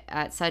taught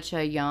at such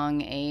a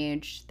young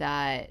age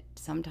that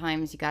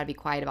sometimes you got to be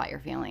quiet about your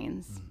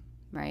feelings,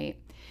 right?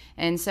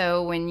 And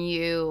so when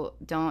you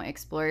don't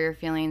explore your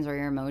feelings or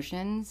your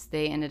emotions,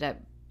 they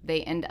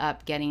end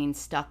up getting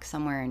stuck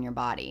somewhere in your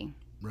body.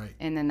 Right.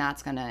 And then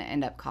that's going to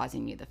end up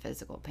causing you the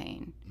physical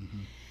pain.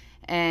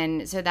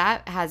 And so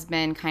that has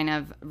been kind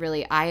of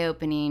really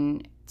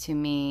eye-opening to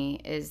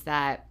me, is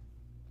that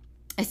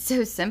it's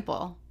so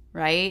simple,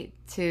 right?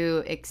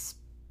 To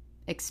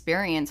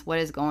experience what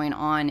is going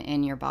on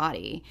in your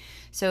body.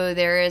 So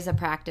there is a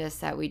practice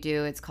that we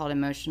do. It's called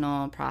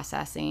emotional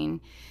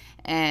processing.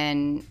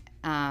 And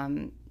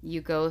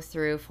you go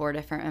through 4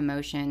 different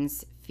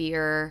emotions: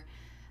 fear,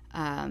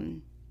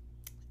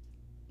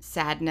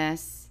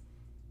 sadness,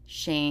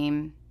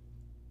 shame,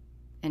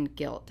 and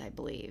guilt, I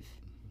believe.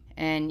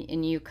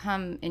 And you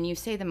come and you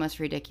say the most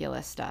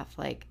ridiculous stuff,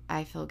 like,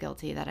 I feel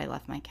guilty that I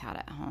left my cat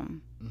at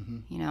home.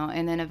 You know,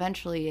 and then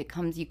eventually it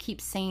comes, you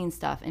keep saying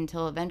stuff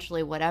until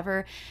eventually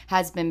whatever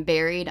has been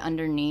buried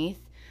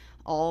underneath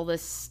all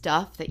this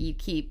stuff that you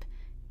keep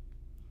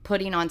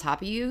putting on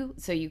top of you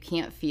so you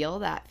can't feel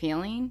that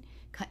feeling,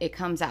 it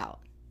comes out.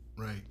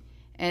 Right.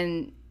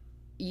 And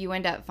you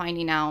end up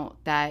finding out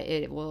that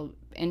it will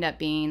end up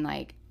being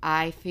like,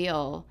 I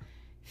feel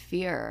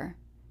fear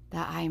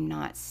that I'm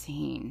not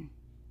seen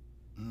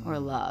or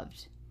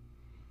loved.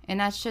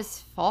 And that's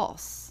just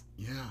false.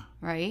 Yeah.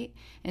 Right?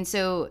 And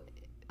so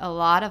a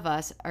lot of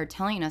us are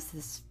telling us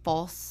this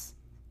false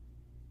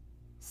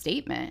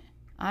statement: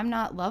 I'm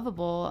not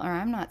lovable, or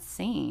I'm not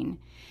seen.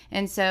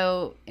 And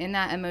so in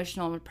that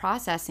emotional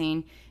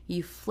processing,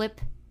 you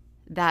flip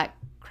that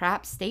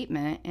crap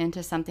statement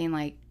into something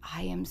like,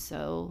 I am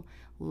so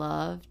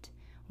loved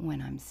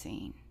when I'm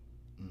seen.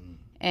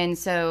 And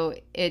so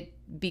it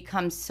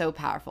becomes so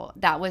powerful.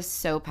 That was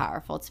so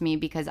powerful to me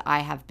because I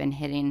have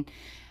been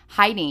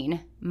hiding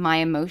my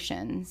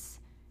emotions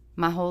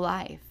my whole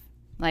life.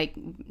 Like,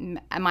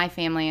 my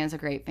family is a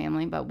great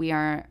family, but we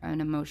are an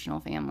emotional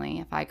family.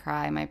 If I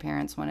cry, my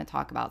parents want to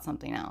talk about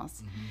something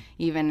else,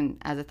 even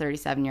as a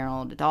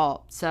 37-year-old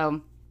adult.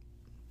 So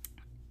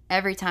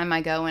every time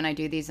I go and I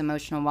do these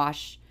emotional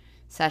wash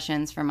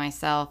sessions for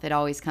myself, it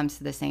always comes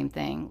to the same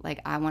thing. Like,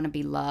 I want to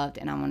be loved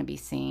and I want to be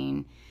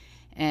seen.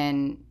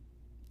 And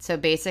so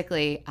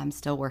basically, I'm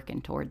still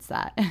working towards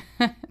that.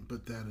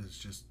 But that is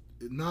just,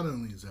 not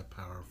only is that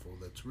powerful,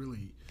 that's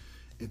really,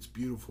 it's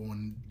beautiful.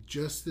 And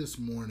just this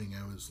morning,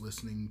 I was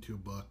listening to a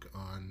book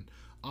on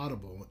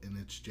Audible, and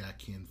it's Jack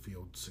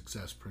Canfield's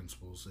Success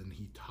Principles. And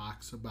he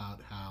talks about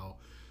how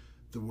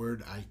the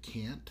word I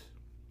can't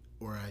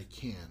or I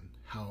can,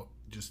 how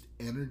just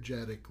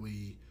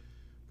energetically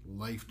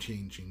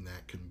life-changing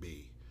that can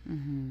be.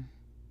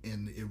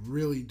 And it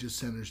really just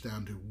centers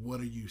down to, what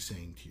are you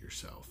saying to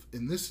yourself?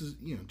 And this is,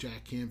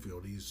 Jack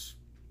Canfield, he's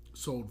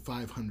sold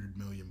 500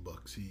 million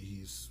books.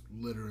 He's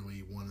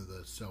literally one of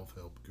the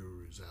self-help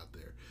gurus out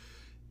there.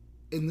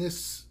 And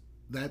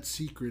that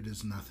secret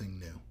is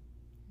nothing new.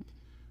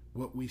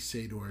 What we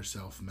say to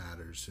ourselves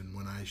matters. And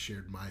when I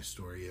shared my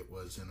story, it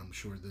was, and I'm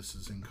sure this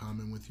is in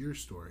common with your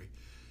story,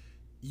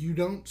 you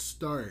don't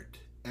start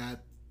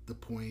at the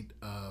point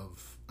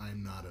of,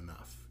 I'm not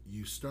enough.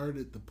 You start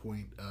at the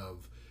point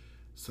of,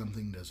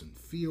 something doesn't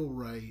feel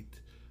right.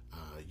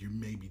 You're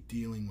maybe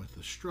dealing with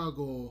a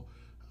struggle.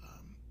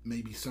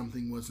 Maybe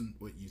something wasn't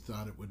what you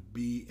thought it would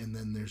be. And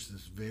then there's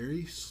this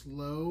very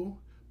slow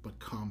but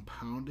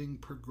compounding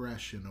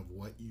progression of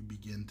what you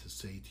begin to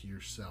say to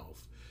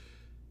yourself.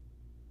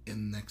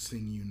 And next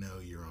thing you know,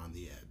 you're on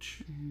the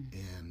edge.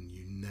 And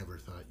you never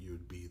thought you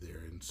would be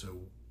there. And so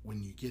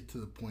when you get to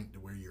the point to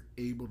where you're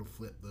able to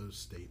flip those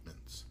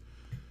statements,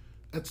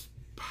 that's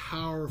a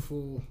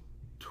powerful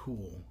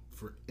tool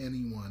for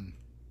anyone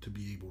to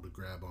be able to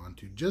grab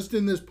onto. Just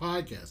in this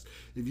podcast,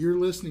 if you're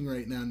listening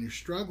right now and you're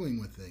struggling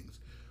with things,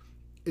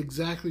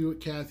 exactly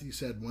what Kathy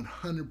said,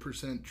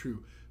 100%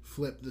 true.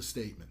 Flip the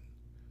statement.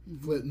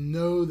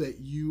 Know that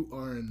you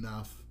are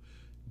enough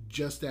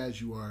just as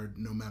you are,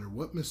 no matter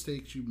what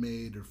mistakes you've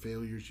made or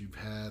failures you've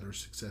had or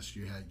success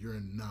you had. You're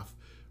enough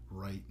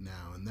right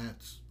now. And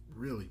that's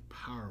really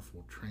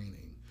powerful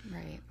training.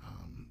 Right.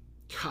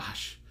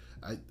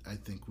 I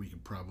think we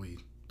could probably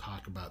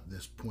talk about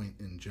this point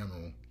in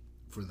general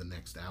for the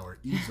next hour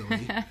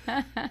easily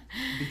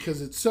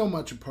because it's so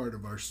much a part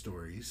of our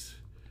stories.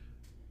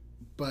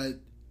 But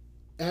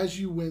as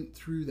you went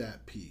through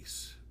that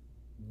piece,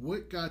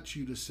 what got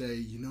you to say,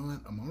 you know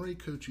what, I'm already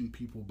coaching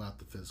people about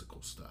the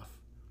physical stuff.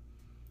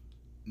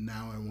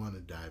 Now I want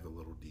to dive a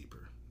little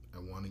deeper. I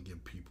want to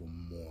give people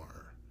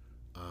more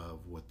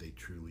of what they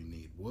truly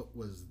need. What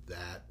was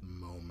that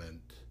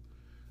moment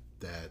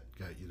that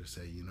got you to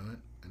say, you know what,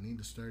 I need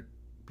to start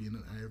being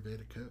an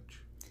Ayurveda coach?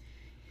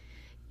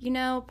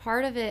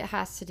 Part of it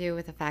has to do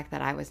with the fact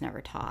that I was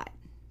never taught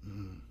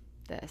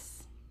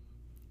this.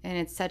 And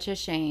it's such a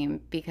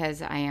shame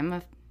because I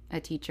am a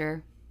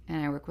teacher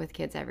and I work with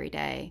kids every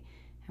day.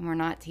 And we're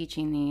not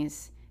teaching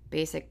these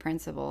basic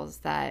principles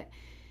that,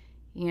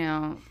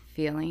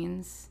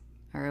 feelings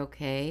are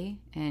okay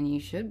and you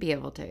should be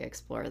able to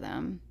explore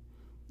them.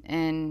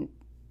 And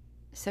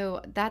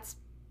So that's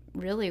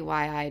really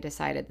why I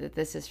decided that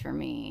this is for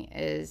me,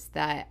 is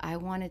that I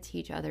want to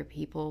teach other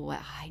people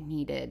what I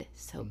needed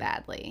so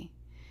badly.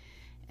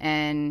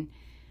 And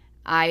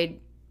I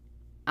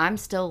I'm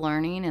still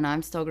learning and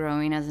I'm still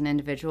growing as an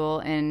individual,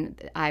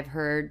 and I've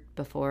heard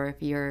before,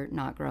 if you're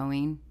not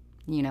growing,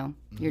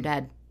 you're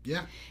dead.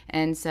 Yeah.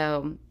 And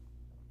so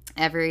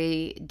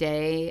every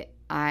day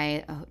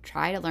I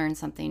try to learn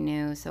something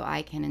new so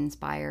I can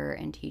inspire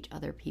and teach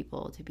other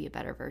people to be a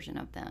better version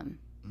of them.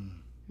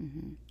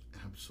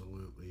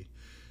 Absolutely.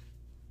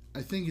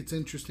 I think it's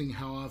interesting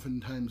how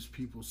oftentimes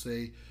people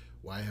say,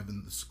 why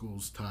haven't the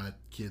schools taught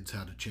kids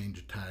how to change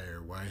a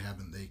tire? Why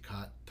haven't they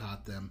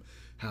taught them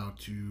how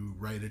to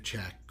write a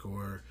check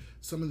or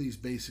some of these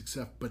basic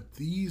stuff? But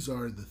these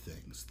are the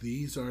things,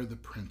 these are the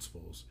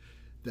principles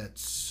that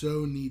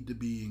so need to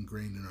be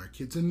ingrained in our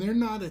kids. And they're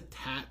not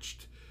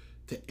attached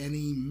to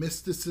any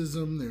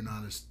mysticism, they're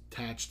not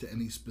attached to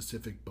any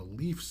specific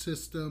belief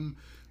system,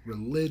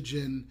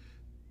 religion.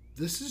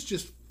 This is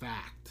just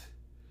fact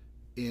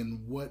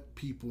in what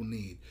people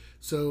need.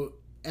 So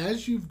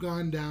as you've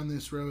gone down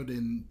this road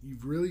and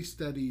you've really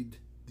studied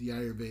the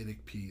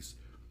Ayurvedic piece,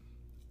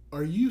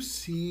 are you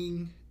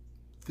seeing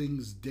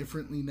things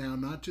differently now,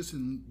 not just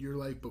in your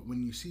life, but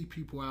when you see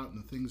people out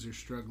and the things they're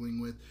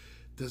struggling with,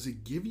 does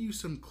it give you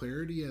some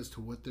clarity as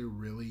to what they're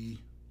really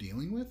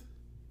dealing with?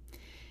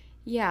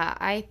 Yeah,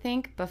 I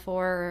think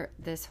before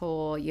this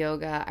whole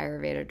yoga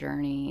Ayurveda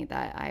journey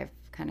that I've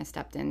kind of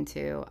stepped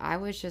into, I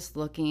was just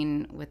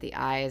looking with the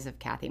eyes of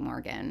Kathy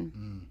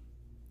Morgan.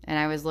 And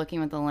I was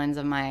looking with the lens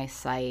of my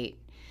sight,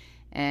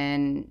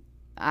 and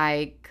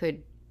I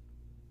could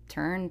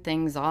turn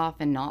things off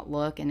and not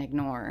look and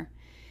ignore.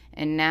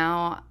 And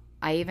now,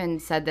 I even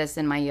said this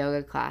in my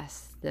yoga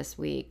class this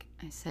week.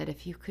 I said,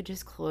 if you could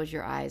just close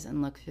your eyes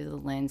and look through the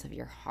lens of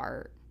your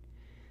heart,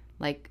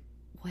 like,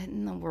 what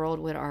in the world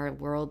would our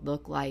world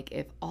look like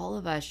if all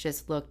of us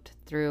just looked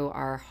through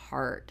our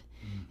heart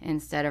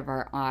instead of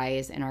our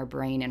eyes and our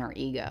brain and our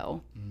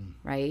ego,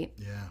 right?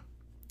 Yeah.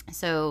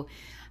 So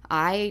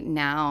I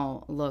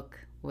now look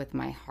with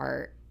my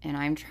heart, and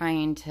I'm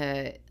trying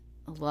to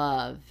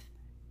love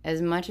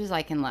as much as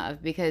I can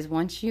love, because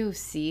once you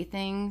see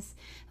things,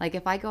 like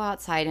if I go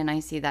outside and I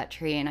see that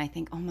tree and I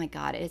think, oh my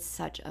God, it's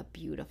such a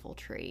beautiful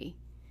tree,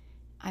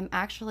 I'm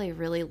actually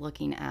really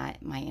looking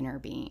at my inner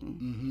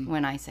being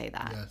when I say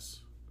that. Yes.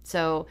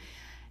 So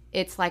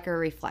it's like a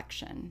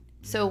reflection.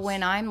 So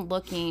when I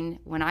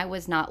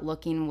was not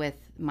looking with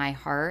my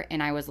heart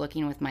and I was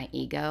looking with my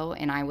ego,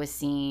 and I was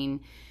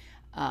seeing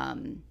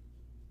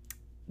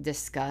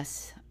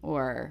disgust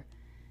or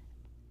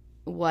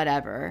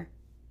whatever,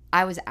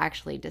 I was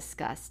actually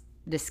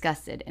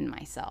disgusted in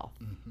myself.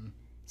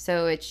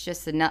 So it's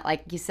just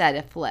like you said,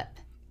 a flip.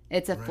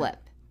 It's a flip.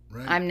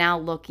 Right. I'm now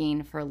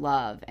looking for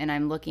love, and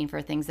I'm looking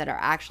for things that are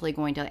actually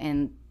going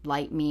to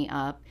light me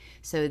up.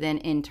 So then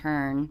in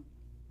turn,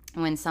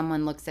 when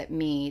someone looks at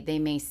me, they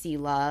may see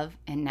love,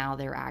 and now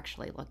they're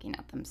actually looking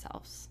at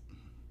themselves.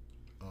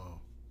 Oh,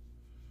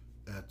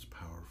 that's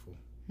powerful.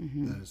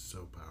 That is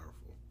so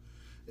powerful.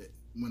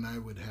 When I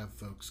would have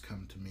folks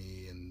come to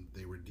me and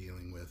they were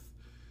dealing with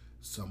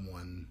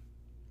someone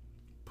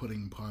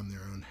putting upon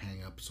their own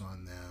hang-ups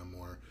on them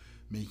or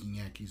making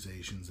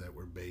accusations that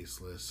were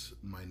baseless,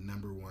 my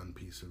number one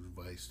piece of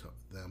advice to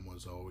them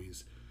was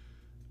always,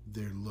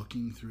 they're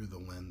looking through the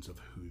lens of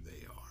who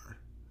they are.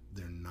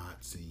 They're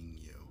not seeing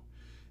you.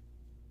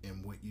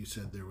 And what you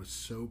said there was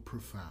so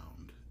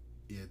profound.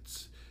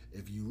 It's,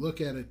 if you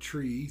look at a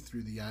tree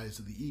through the eyes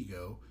of the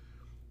ego,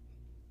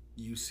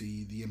 you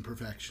see the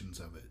imperfections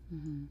of it.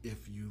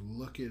 If you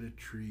look at a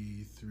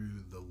tree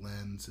through the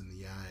lens and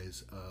the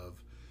eyes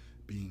of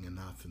being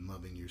enough and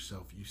loving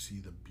yourself, you see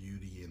the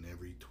beauty in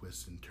every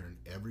twist and turn,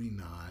 every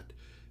knot,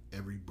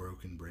 every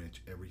broken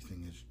branch.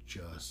 Everything is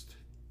just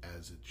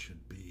as it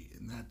should be.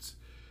 And that's,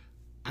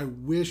 I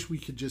wish we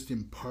could just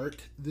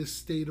impart this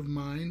state of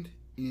mind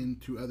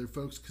into other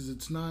folks, because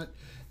it's not,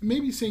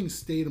 maybe saying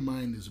state of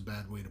mind is a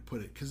bad way to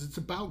put it, because it's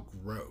about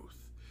growth.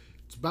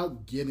 It's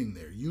about getting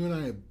there. You and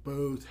I have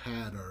both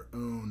had our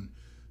own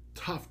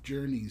tough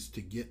journeys to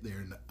get there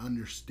and to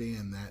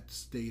understand that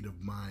state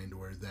of mind,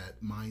 or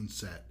that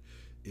mindset,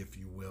 if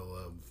you will,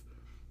 of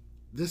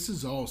this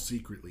is all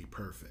secretly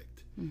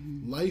perfect.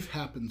 Life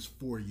happens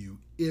for you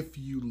if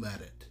you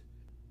let it.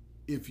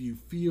 If you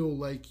feel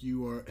like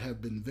you have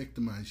been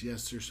victimized,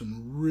 yes, there's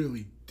some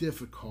really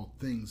difficult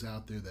things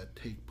out there that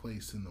take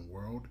place in the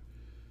world,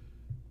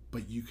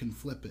 but you can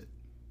flip it.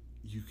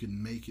 You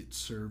can make it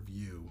serve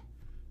you,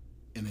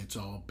 and it's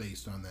all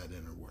based on that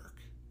inner work,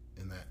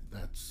 and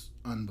that's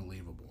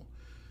unbelievable.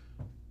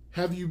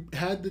 Have you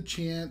had the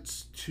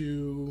chance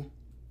to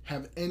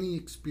have any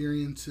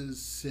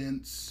experiences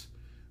since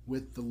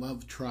with the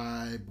Love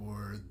Tribe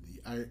or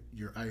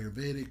your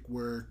Ayurvedic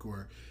work,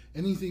 or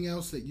anything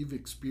else that you've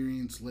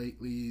experienced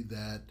lately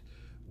that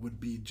would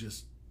be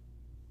just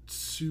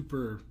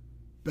super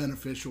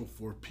beneficial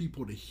for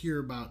people to hear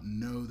about and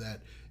know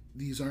that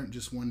these aren't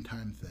just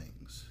one-time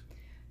things?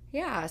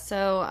 Yeah,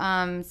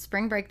 so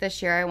spring break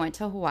this year, I went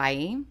to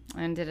Hawaii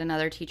and did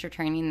another teacher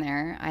training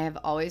there. I have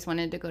always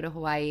wanted to go to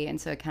Hawaii, and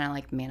so it kind of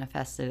like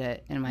manifested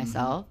it in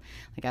myself.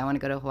 Like, I want to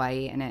go to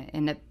Hawaii, and it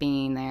ended up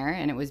being there,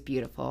 and it was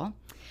beautiful.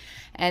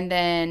 And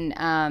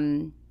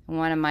then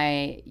one of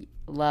my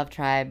Love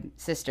Tribe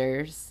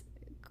sisters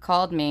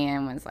called me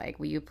and was like,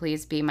 "Will you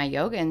please be my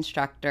yoga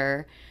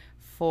instructor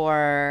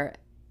for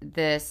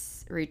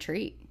this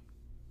retreat?"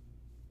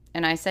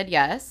 And I said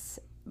yes,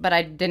 but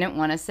I didn't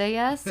want to say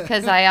yes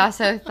because I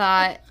also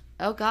thought,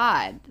 oh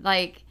God,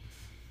 like,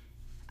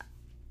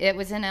 it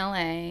was in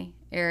LA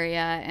area,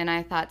 and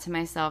I thought to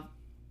myself,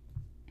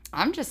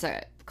 I'm just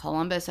a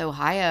Columbus,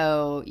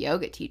 Ohio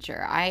yoga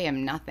teacher. I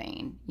am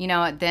nothing.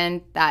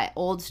 Then that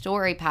old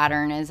story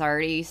pattern is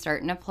already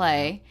starting to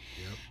play.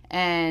 Yep.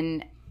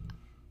 And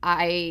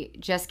I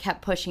just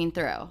kept pushing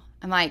through.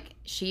 I'm like,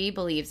 she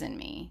believes in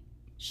me.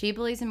 She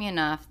believes in me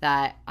enough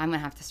that I'm going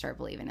to have to start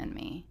believing in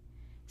me.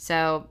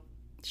 So,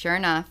 sure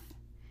enough,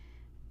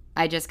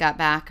 I just got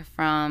back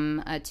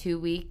from a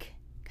 2-week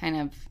kind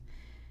of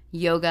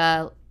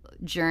yoga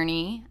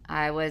journey.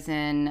 I was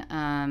in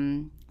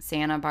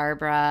Santa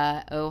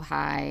Barbara,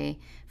 Ojai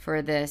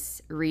for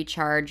this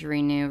Recharge,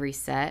 Renew,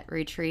 Reset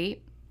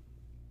retreat.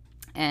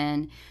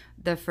 And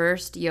the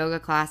first yoga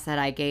class that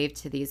I gave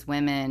to these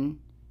women,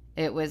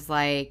 it was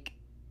like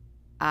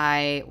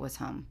I was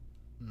home.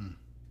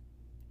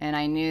 And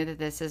I knew that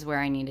this is where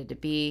I needed to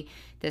be.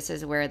 This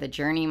is where the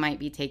journey might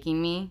be taking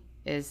me,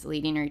 is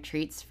leading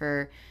retreats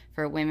for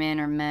women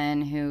or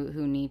men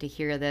who need to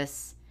hear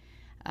this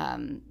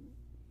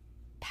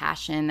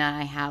passion that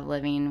I have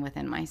living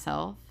within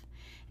myself.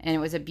 And it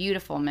was a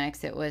beautiful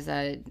mix. It was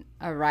a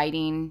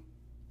writing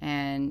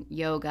and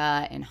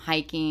yoga and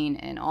hiking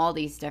and all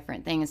these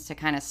different things to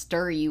kind of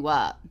stir you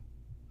up.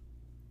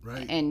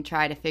 Right. And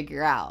try to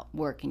figure out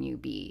where can you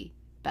be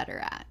better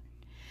at.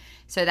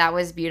 So that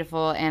was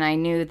beautiful. And I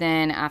knew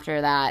then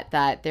after that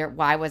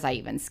why was I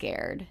even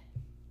scared?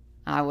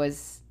 I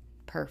was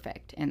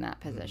perfect in that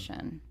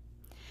position.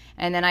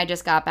 And then I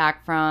just got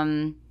back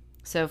from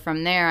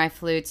there I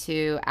flew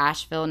to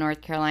Asheville,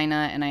 North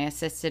Carolina, and I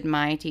assisted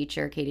my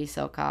teacher, Katie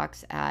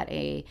Silcox, at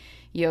a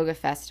yoga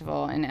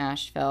festival in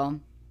Asheville.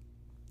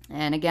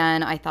 And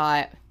again, I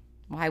thought,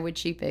 why would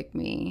she pick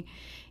me?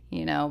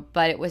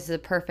 But it was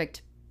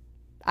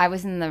I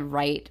was in the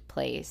right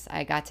place.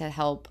 I got to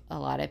help a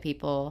lot of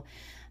people,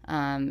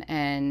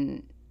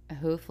 and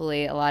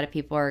hopefully a lot of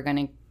people are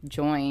going to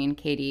join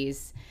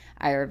Katie's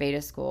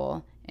Ayurveda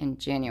school in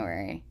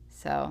January.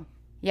 So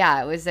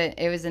yeah, it was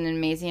an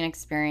amazing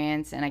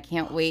experience, and I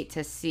can't wait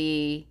to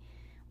see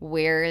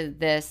where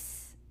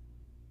this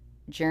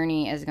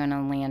journey is going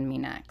to land me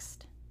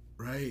next.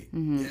 Right.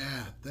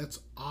 Yeah, that's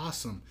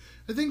awesome.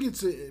 I think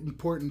it's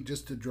important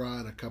just to draw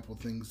out a couple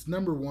things.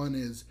 Number one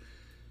is,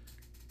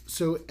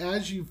 so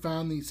as you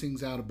found these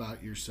things out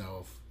about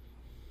yourself,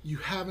 you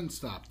haven't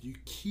stopped. You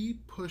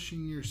keep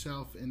pushing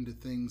yourself into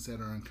things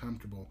that are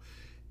uncomfortable,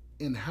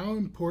 and how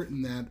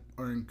important that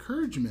our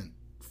encouragement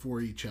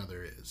for each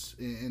other is.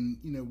 And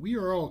we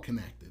are all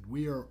connected.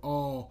 We are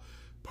all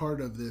part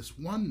of this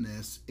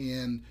oneness,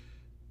 and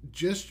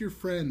just your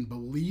friend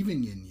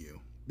believing in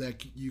you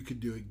that you could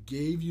do it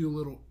gave you a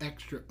little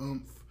extra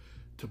oomph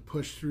to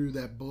push through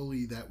that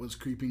bully that was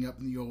creeping up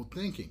in the old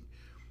thinking.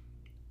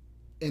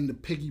 And to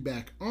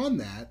piggyback on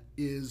that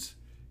is,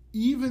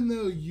 even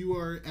though you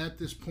are at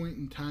this point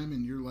in time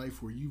in your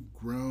life where you've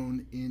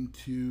grown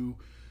into,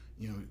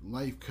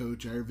 life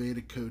coach,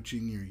 Ayurvedic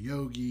coaching, you're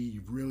yogi,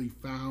 you've really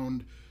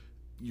found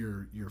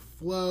your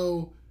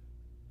flow,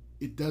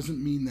 it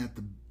doesn't mean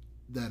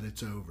that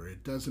it's over.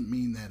 It doesn't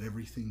mean that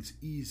everything's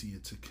easy.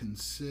 It's a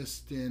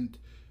consistent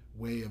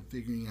way of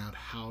figuring out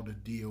how to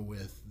deal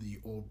with the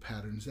old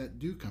patterns that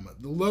do come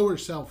up. The lower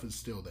self is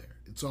still there.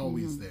 It's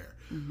always there.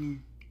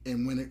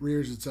 And when it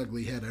rears its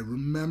ugly head, I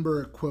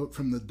remember a quote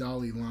from the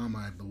Dalai Lama,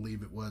 I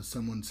believe it was.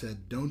 Someone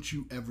said, "Don't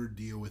you ever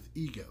deal with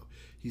ego?"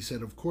 He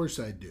said, "Of course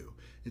I do.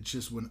 It's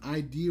just when I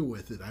deal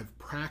with it, I've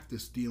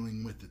practiced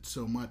dealing with it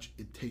so much,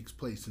 it takes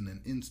place in an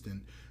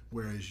instant,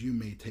 whereas you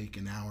may take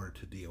an hour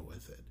to deal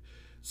with it."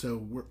 So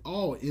we're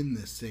all in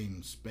this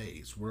same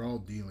space. We're all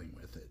dealing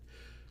with it.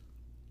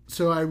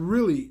 So I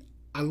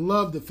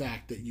love the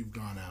fact that you've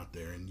gone out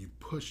there and you've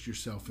pushed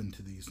yourself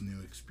into these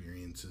new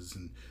experiences.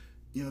 And,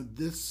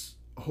 this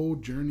whole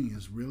journey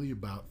is really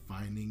about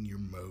finding your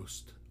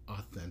most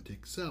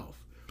authentic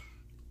self.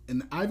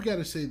 And I've got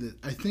to say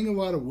that I think a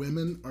lot of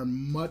women are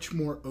much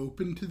more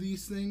open to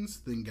these things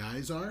than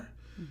guys are.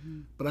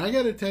 But I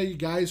got to tell you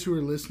guys who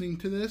are listening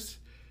to this,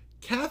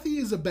 Kathy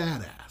is a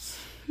badass.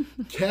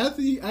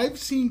 I've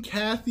seen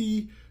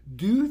Kathy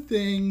do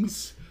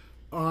things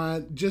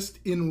just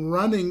in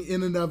running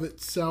in and of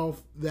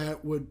itself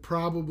that would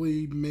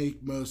probably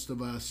make most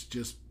of us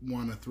just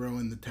want to throw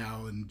in the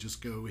towel and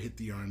just go hit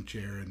the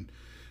armchair and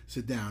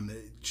sit down.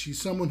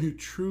 She's someone who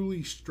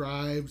truly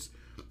strives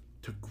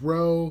to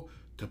grow,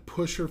 to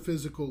push her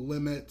physical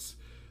limits,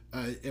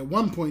 At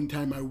one point in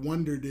time, I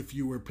wondered if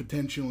you were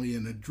potentially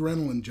an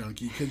adrenaline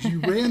junkie because you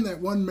ran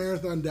that one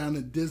marathon down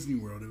at Disney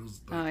World. It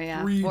was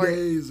like 3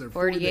 days or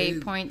 4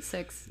 days.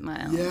 48.6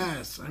 miles.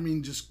 Yes. I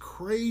mean, just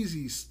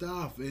crazy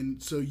stuff.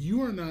 And so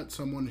you are not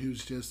someone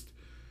who's just,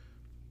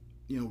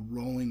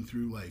 rolling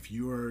through life.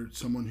 You are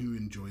someone who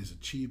enjoys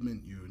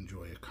achievement. You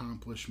enjoy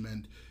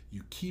accomplishment.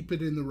 You keep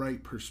it in the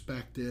right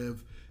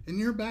perspective. And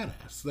you're a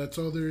badass. That's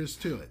all there is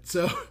to it.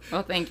 So,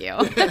 well, thank you.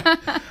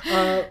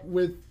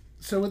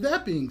 So with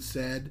that being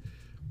said,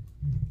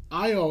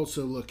 I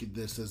also look at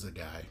this as a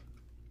guy,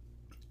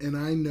 and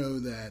I know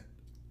that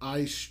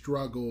I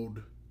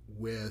struggled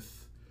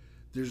with,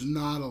 there's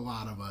not a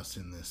lot of us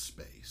in this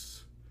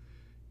space,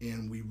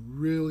 and we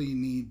really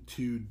need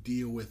to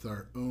deal with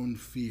our own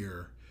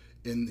fear.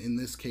 And in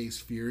this case,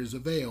 fear is a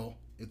veil.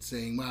 It's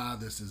saying, wow,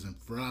 this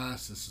isn't for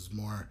us. This is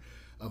more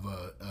of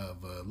a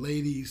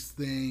ladies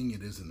thing.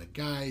 It isn't a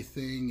guy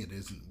thing. It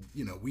isn't,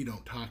 we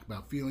don't talk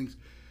about feelings.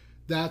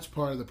 That's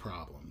part of the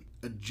problem.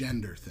 A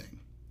gender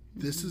thing.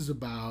 This is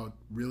about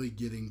really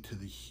getting to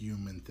the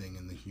human thing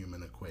and the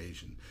human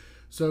equation.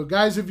 So,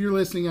 guys, if you're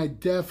listening, I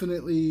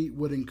definitely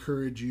would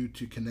encourage you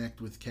to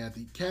connect with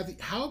Kathy. Kathy,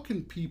 how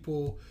can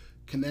people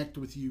connect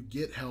with you,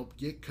 get help,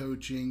 get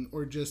coaching,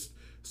 or just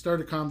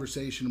start a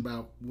conversation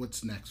about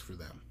what's next for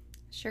them?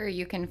 Sure.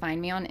 You can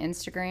find me on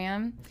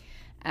Instagram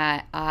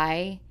at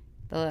I2M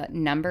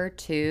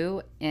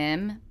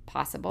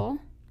possible.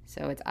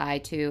 So it's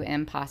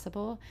I2M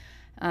possible.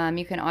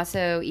 You can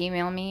also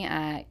email me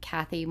at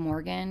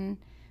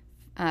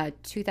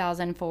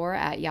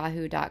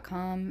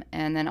kathymorgan2004@yahoo.com,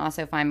 and then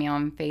also find me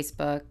on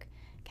Facebook,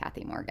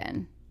 Kathy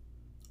Morgan.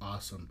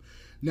 Awesome.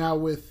 Now,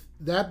 with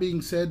that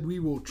being said, we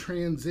will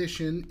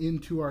transition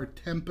into our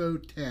Tempo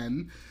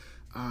 10,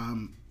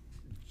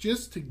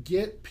 just to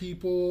get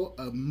people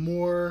a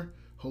more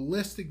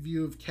holistic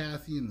view of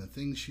Kathy and the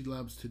things she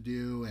loves to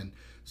do and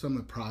some of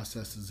the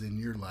processes in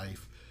your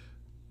life.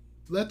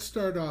 Let's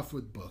start off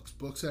with books.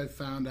 Books I've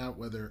found out,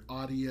 whether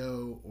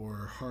audio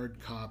or hard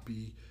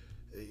copy,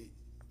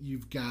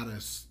 you've got to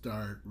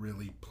start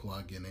really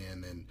plugging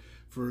in. And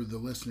for the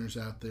listeners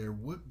out there,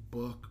 what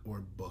book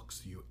or books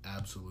do you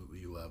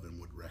absolutely love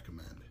and would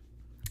recommend?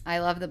 I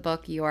love the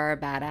book You Are a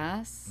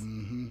Badass.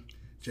 Mm-hmm.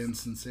 Jen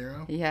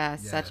Sincero?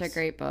 Yes, such a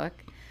great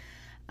book.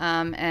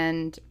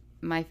 And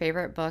my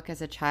favorite book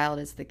as a child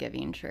is The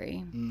Giving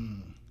Tree.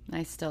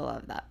 I still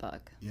love that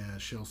book. Yeah,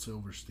 Shel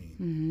Silverstein.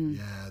 Mm-hmm.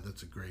 Yeah,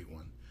 that's a great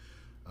one.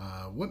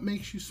 What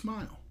makes you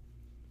smile?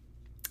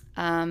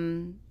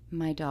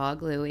 My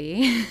dog,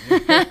 Louie.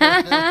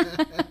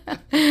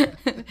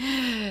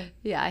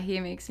 Yeah, he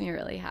makes me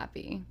really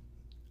happy.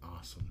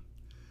 Awesome.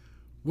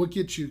 What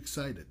gets you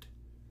excited?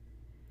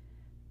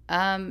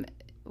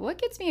 What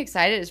gets me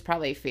excited is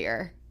probably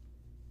fear.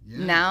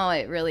 Yeah. Now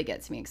it really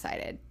gets me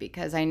excited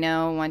because I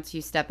know once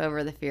you step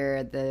over the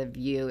fear, the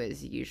view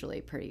is usually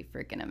pretty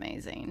freaking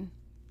amazing.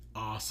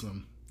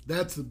 Awesome.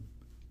 I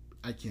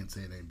can't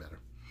say it any better.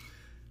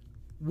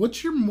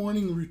 What's your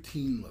morning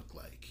routine look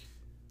like?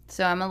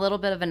 So I'm a little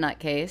bit of a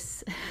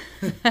nutcase.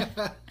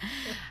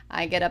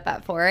 I get up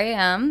at 4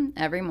 a.m.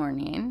 every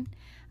morning.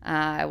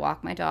 I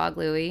walk my dog,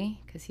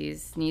 Louie, because he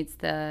needs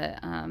the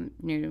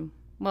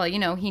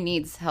he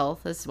needs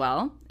health as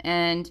well.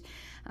 And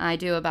I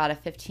do about a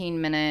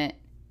 15-minute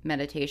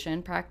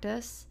meditation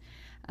practice.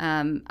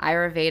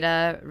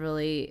 Ayurveda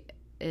really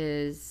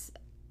is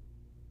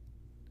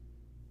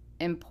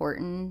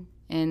important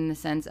in the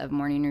sense of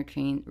morning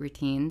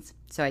routines.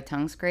 So I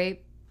tongue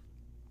scrape.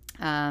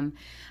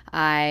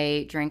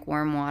 I drink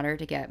warm water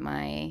to get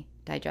my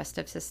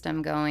digestive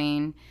system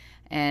going,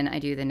 and I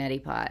do the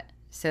neti pot.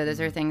 So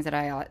those are things that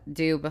I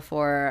do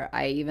before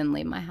I even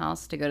leave my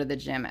house to go to the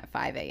gym at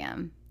 5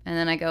 a.m. And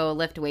then I go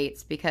lift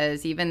weights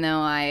because even though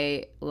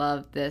I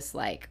love this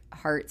like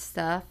heart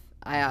stuff,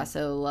 I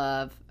also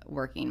love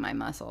working my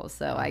muscles.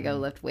 So I go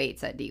lift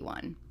weights at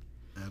D1.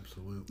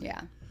 Absolutely.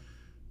 Yeah.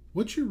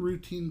 What's your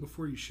routine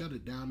before you shut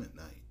it down at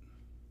night?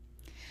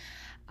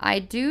 I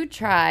do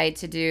try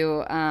to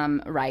do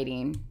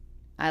writing.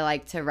 I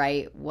like to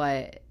write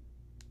what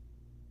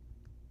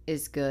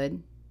is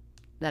good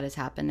that has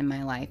happened in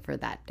my life for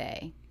that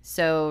day.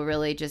 So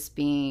really just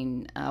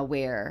being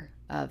aware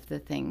of the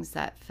things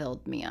that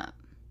filled me up.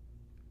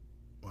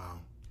 Wow.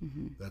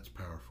 Mm-hmm. That's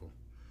powerful.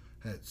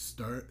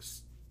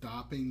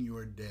 Stopping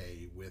your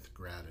day with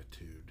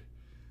gratitude.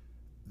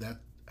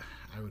 That,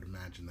 I would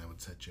imagine that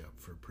would set you up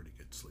for pretty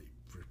good sleep,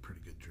 for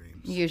pretty good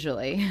dreams.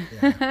 Usually.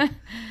 Yeah.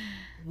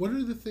 What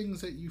are the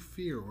things that you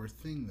fear or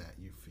thing that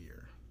you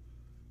fear?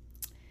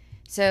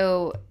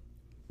 So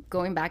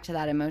going back to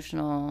that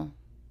emotional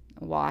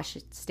wash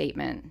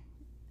statement,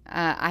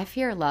 I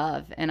fear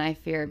love and I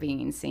fear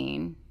being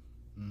seen.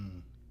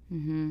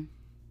 Mm-hmm.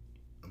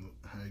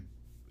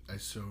 I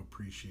so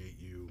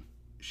appreciate you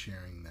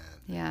sharing that.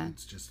 Yeah.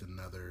 It's just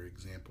another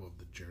example of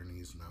the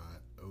journey's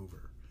not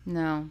over.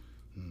 No.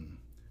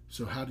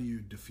 So how do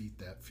you defeat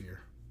that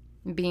fear?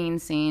 Being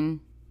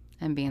seen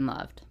and being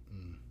loved.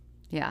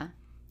 Yeah.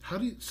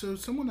 So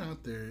someone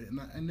out there, and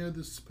I know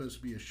this is supposed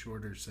to be a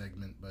shorter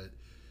segment, but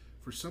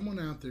For someone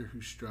out there who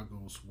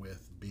struggles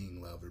with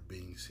being loved or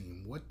being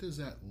seen, what does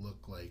that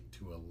look like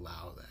to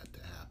allow that to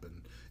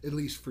happen, at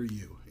least for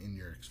you in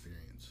your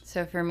experience?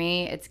 So for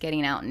me, it's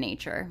getting out in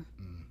nature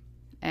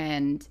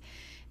and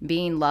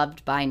being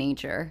loved by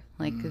nature,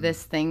 like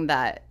this thing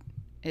that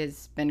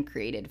has been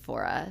created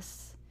for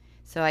us.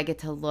 So I get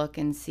to look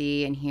and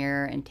see and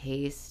hear and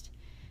taste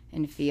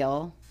and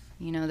feel.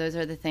 You know, those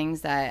are the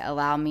things that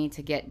allow me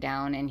to get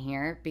down in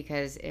here,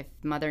 because if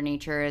Mother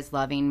Nature is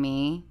loving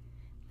me,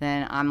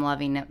 then I'm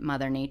loving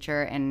Mother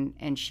Nature,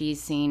 and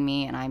she's seeing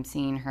me and I'm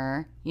seeing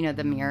her, you know,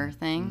 the mirror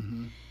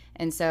thing.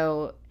 And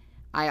so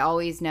I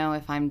always know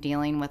if I'm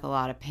dealing with a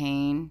lot of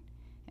pain,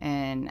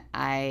 and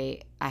I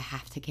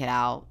have to get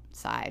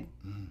outside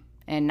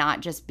and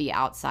not just be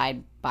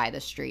outside by the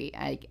street,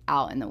 like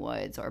out in the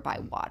woods or by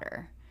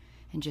water,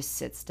 and just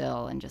sit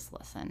still and just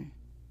listen.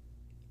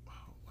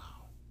 Wow.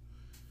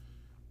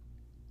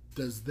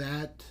 Does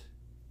that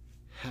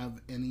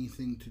have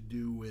anything to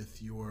do with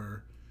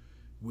your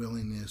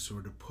willingness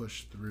or to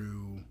push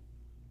through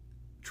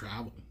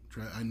travel?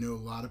 I know a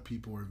lot of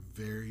people are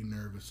very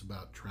nervous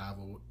about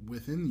travel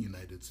within the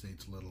United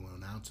States, let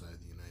alone outside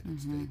the United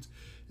States.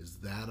 Is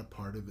that a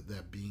part of it,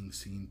 that being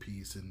seen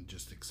piece, and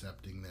just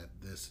accepting that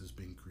this has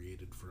been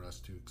created for us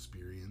to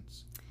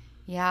experience?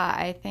 Yeah,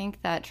 I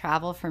think that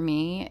travel for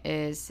me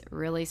is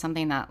really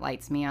something that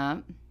lights me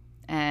up.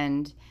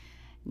 And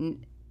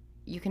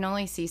you can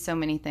only see so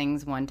many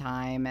things one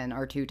time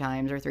or two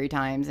times or three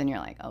times, and you're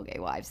like, okay,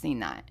 well, I've seen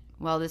that.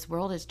 Well, this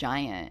world is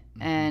giant,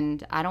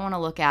 and I don't want to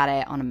look at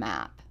it on a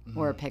map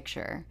or a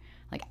picture.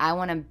 Like, I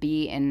want to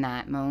be in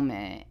that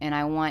moment, and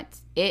I want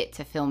it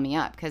to fill me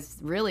up, because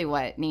really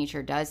what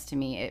nature does to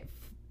me, it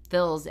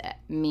fills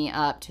me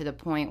up to the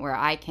point where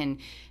I can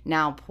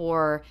now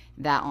pour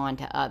that on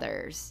to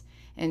others.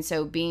 And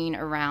so being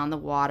around the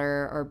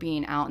water, or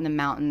being out in the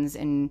mountains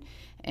in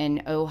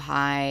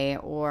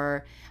Ojai,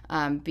 or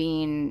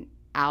being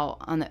out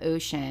on the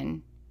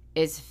ocean,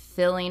 is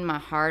filling my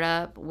heart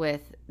up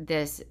with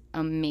this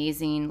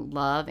amazing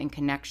love and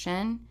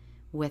connection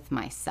with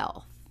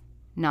myself,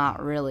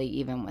 not really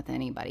even with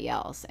anybody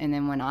else. And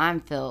then when I'm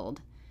filled,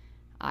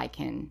 I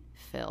can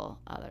fill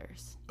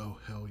others. Oh,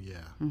 hell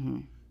yeah.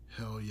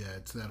 Hell yeah.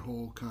 It's that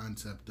whole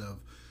concept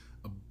of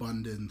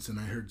abundance. And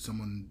I heard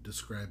someone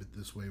describe it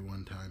this way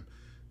one time,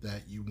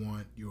 that you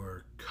want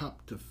your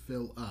cup to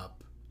fill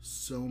up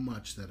so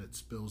much that it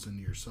spills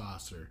into your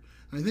saucer.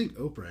 And I think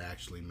Oprah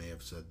actually may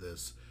have said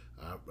this.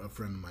 A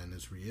friend of mine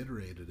has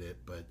reiterated it,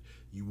 but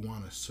you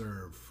want to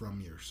serve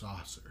from your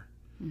saucer.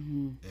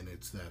 And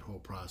it's that whole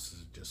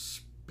process of just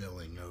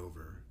spilling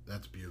over.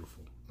 That's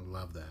beautiful. I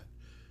love that.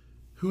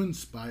 Who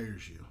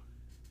inspires you?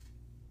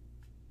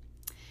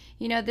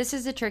 You know, this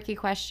is a tricky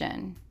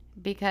question,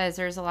 because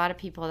there's a lot of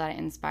people that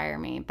inspire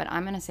me, but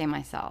I'm going to say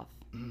myself,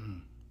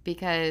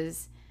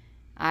 because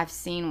I've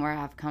seen where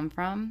I've come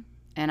from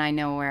and I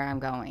know where I'm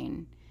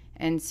going.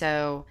 And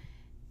so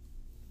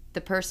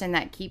the person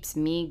that keeps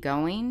me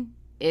going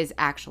is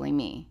actually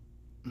me.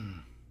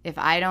 If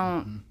I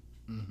don't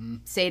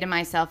say to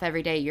myself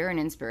every day, you're an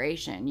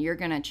inspiration, you're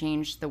going to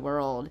change the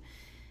world,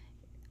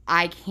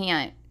 I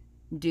can't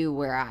do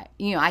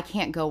I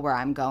can't go where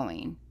I'm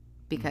going,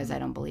 because I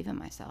don't believe in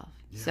myself.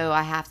 Yeah. So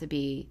I have to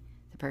be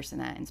the person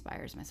that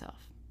inspires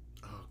myself.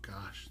 Oh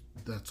gosh,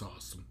 that's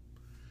awesome.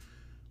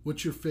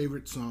 What's your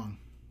favorite song?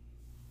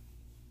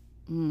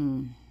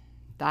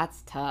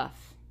 That's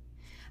tough.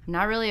 I'm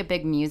not really a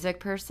big music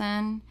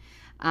person.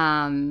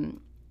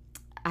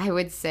 I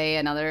would say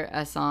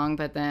a song,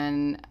 but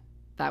then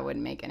that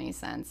wouldn't make any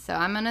sense. So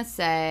I'm going to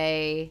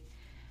say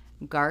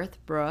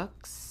Garth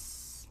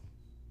Brooks.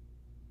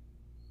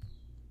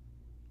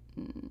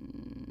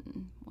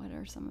 What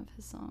are some of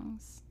his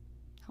songs?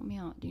 Help me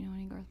out. Do you know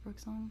any Garth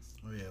Brooks songs?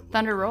 Oh, yeah.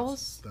 Thunder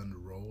Rolls?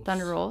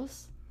 Thunder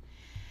Rolls?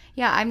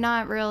 Yeah, I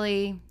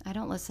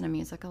don't listen to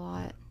music a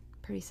lot.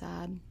 Pretty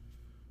sad.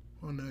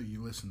 Well, no,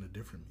 you listen to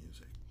different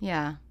music.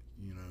 Yeah.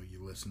 You know,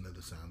 you listen to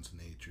the sounds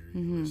of nature.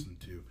 You listen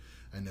to,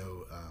 I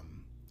know,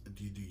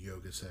 do you do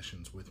yoga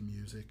sessions with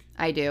music?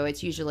 I do.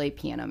 It's usually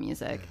piano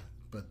music. Yeah,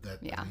 but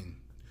I mean,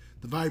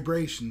 the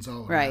vibrations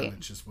all around,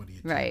 it's just what do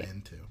you tune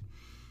into.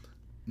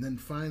 And then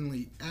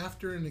finally,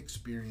 after an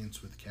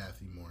experience with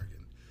Kathy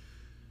Morgan,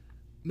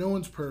 no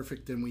one's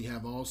perfect, and we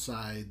have all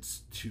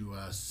sides to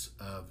us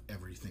of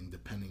everything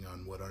depending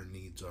on what our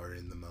needs are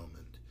in the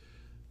moment.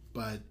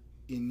 But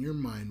in your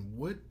mind,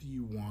 what do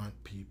you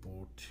want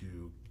people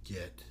to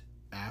get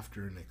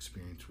after an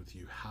experience with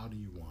you? How do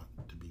you want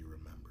to be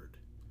remembered?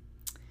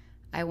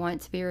 I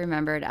want to be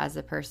remembered as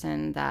a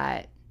person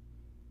that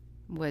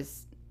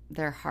was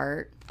their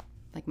heart,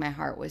 like my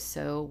heart was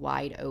so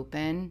wide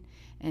open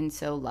and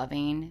so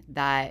loving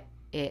that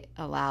it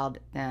allowed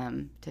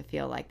them to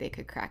feel like they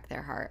could crack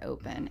their heart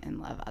open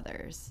and love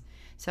others.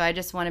 So I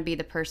just want to be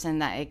the person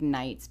that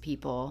ignites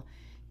people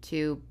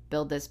to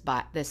build this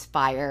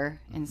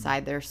fire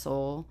inside their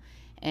soul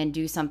and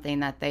do something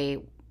that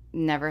they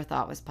never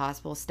thought was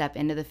possible. Step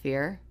into the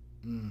fear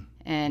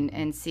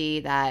and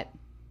see that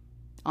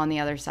on the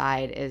other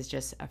side is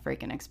just a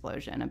freaking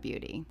explosion of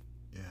beauty.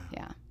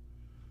 Yeah.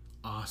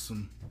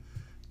 Awesome.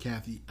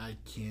 Kathy, I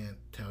can't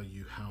tell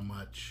you how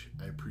much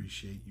I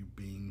appreciate you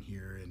being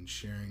here and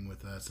sharing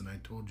with us. And I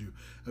told you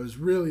I was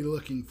really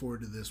looking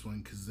forward to this one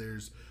because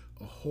there's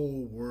a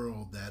whole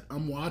world that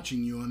I'm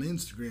watching you on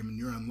Instagram and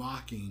you're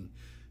unlocking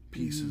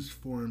pieces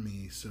for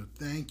me. So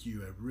thank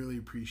you. I really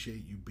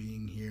appreciate you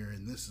being here.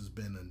 And this has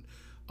been an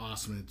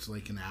awesome. It's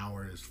like an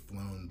hour has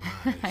flown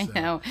by. I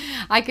know.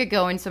 I could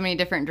go in so many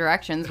different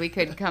directions. We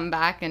could come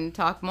back and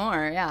talk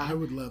more. Yeah. I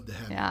would love to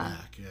have you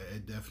back. I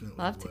definitely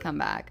love to come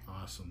back.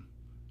 Awesome.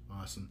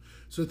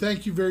 So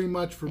thank you very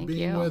much for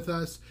being with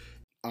us.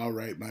 All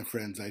right, my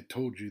friends, I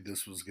told you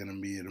this was going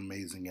to be an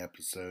amazing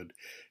episode.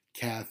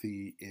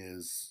 Kathy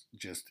is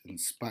just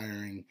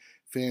inspiring,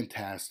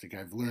 fantastic.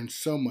 I've learned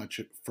so much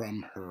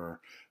from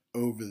her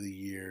over the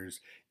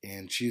years,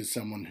 and she is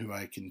someone who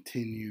I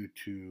continue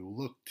to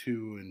look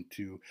to and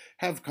to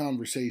have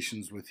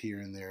conversations with here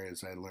and there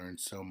as I learn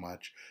so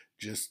much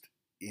just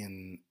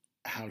in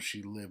how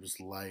she lives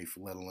life,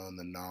 let alone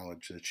the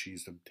knowledge that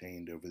she's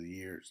obtained over the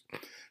years.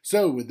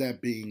 So with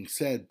that being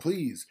said,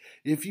 please,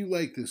 if you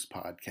like this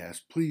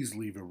podcast, please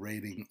leave a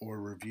rating or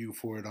review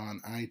for it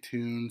on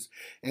iTunes.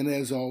 And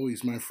as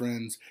always, my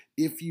friends,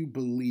 if you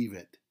believe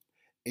it,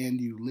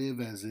 and you live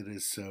as it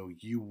is so,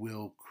 you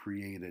will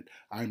create it.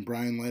 I'm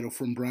Brian Lytle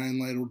from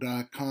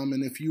BrianLytle.com,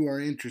 and if you are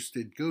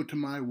interested, go to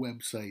my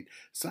website,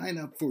 sign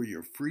up for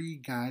your free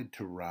guide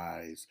to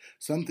Rise,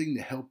 something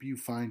to help you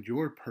find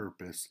your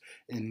purpose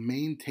and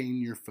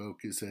maintain your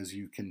focus as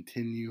you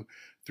continue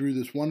through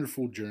this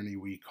wonderful journey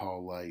we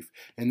call life.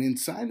 And in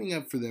signing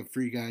up for that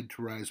free guide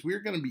to Rise, we're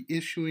going to be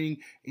issuing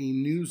a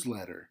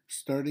newsletter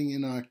starting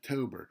in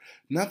October.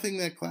 Nothing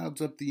that clouds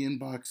up the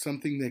inbox,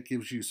 something that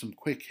gives you some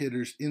quick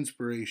hitters,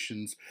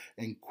 inspirations,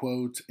 and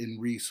quotes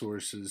and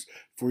resources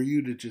for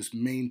you to just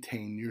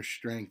maintain your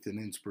strength and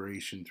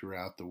inspiration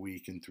throughout the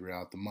week and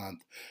throughout the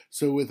month.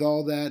 So with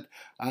all that,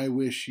 I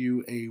wish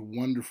you a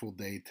wonderful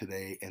day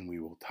today, and we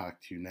will talk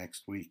to you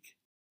next week.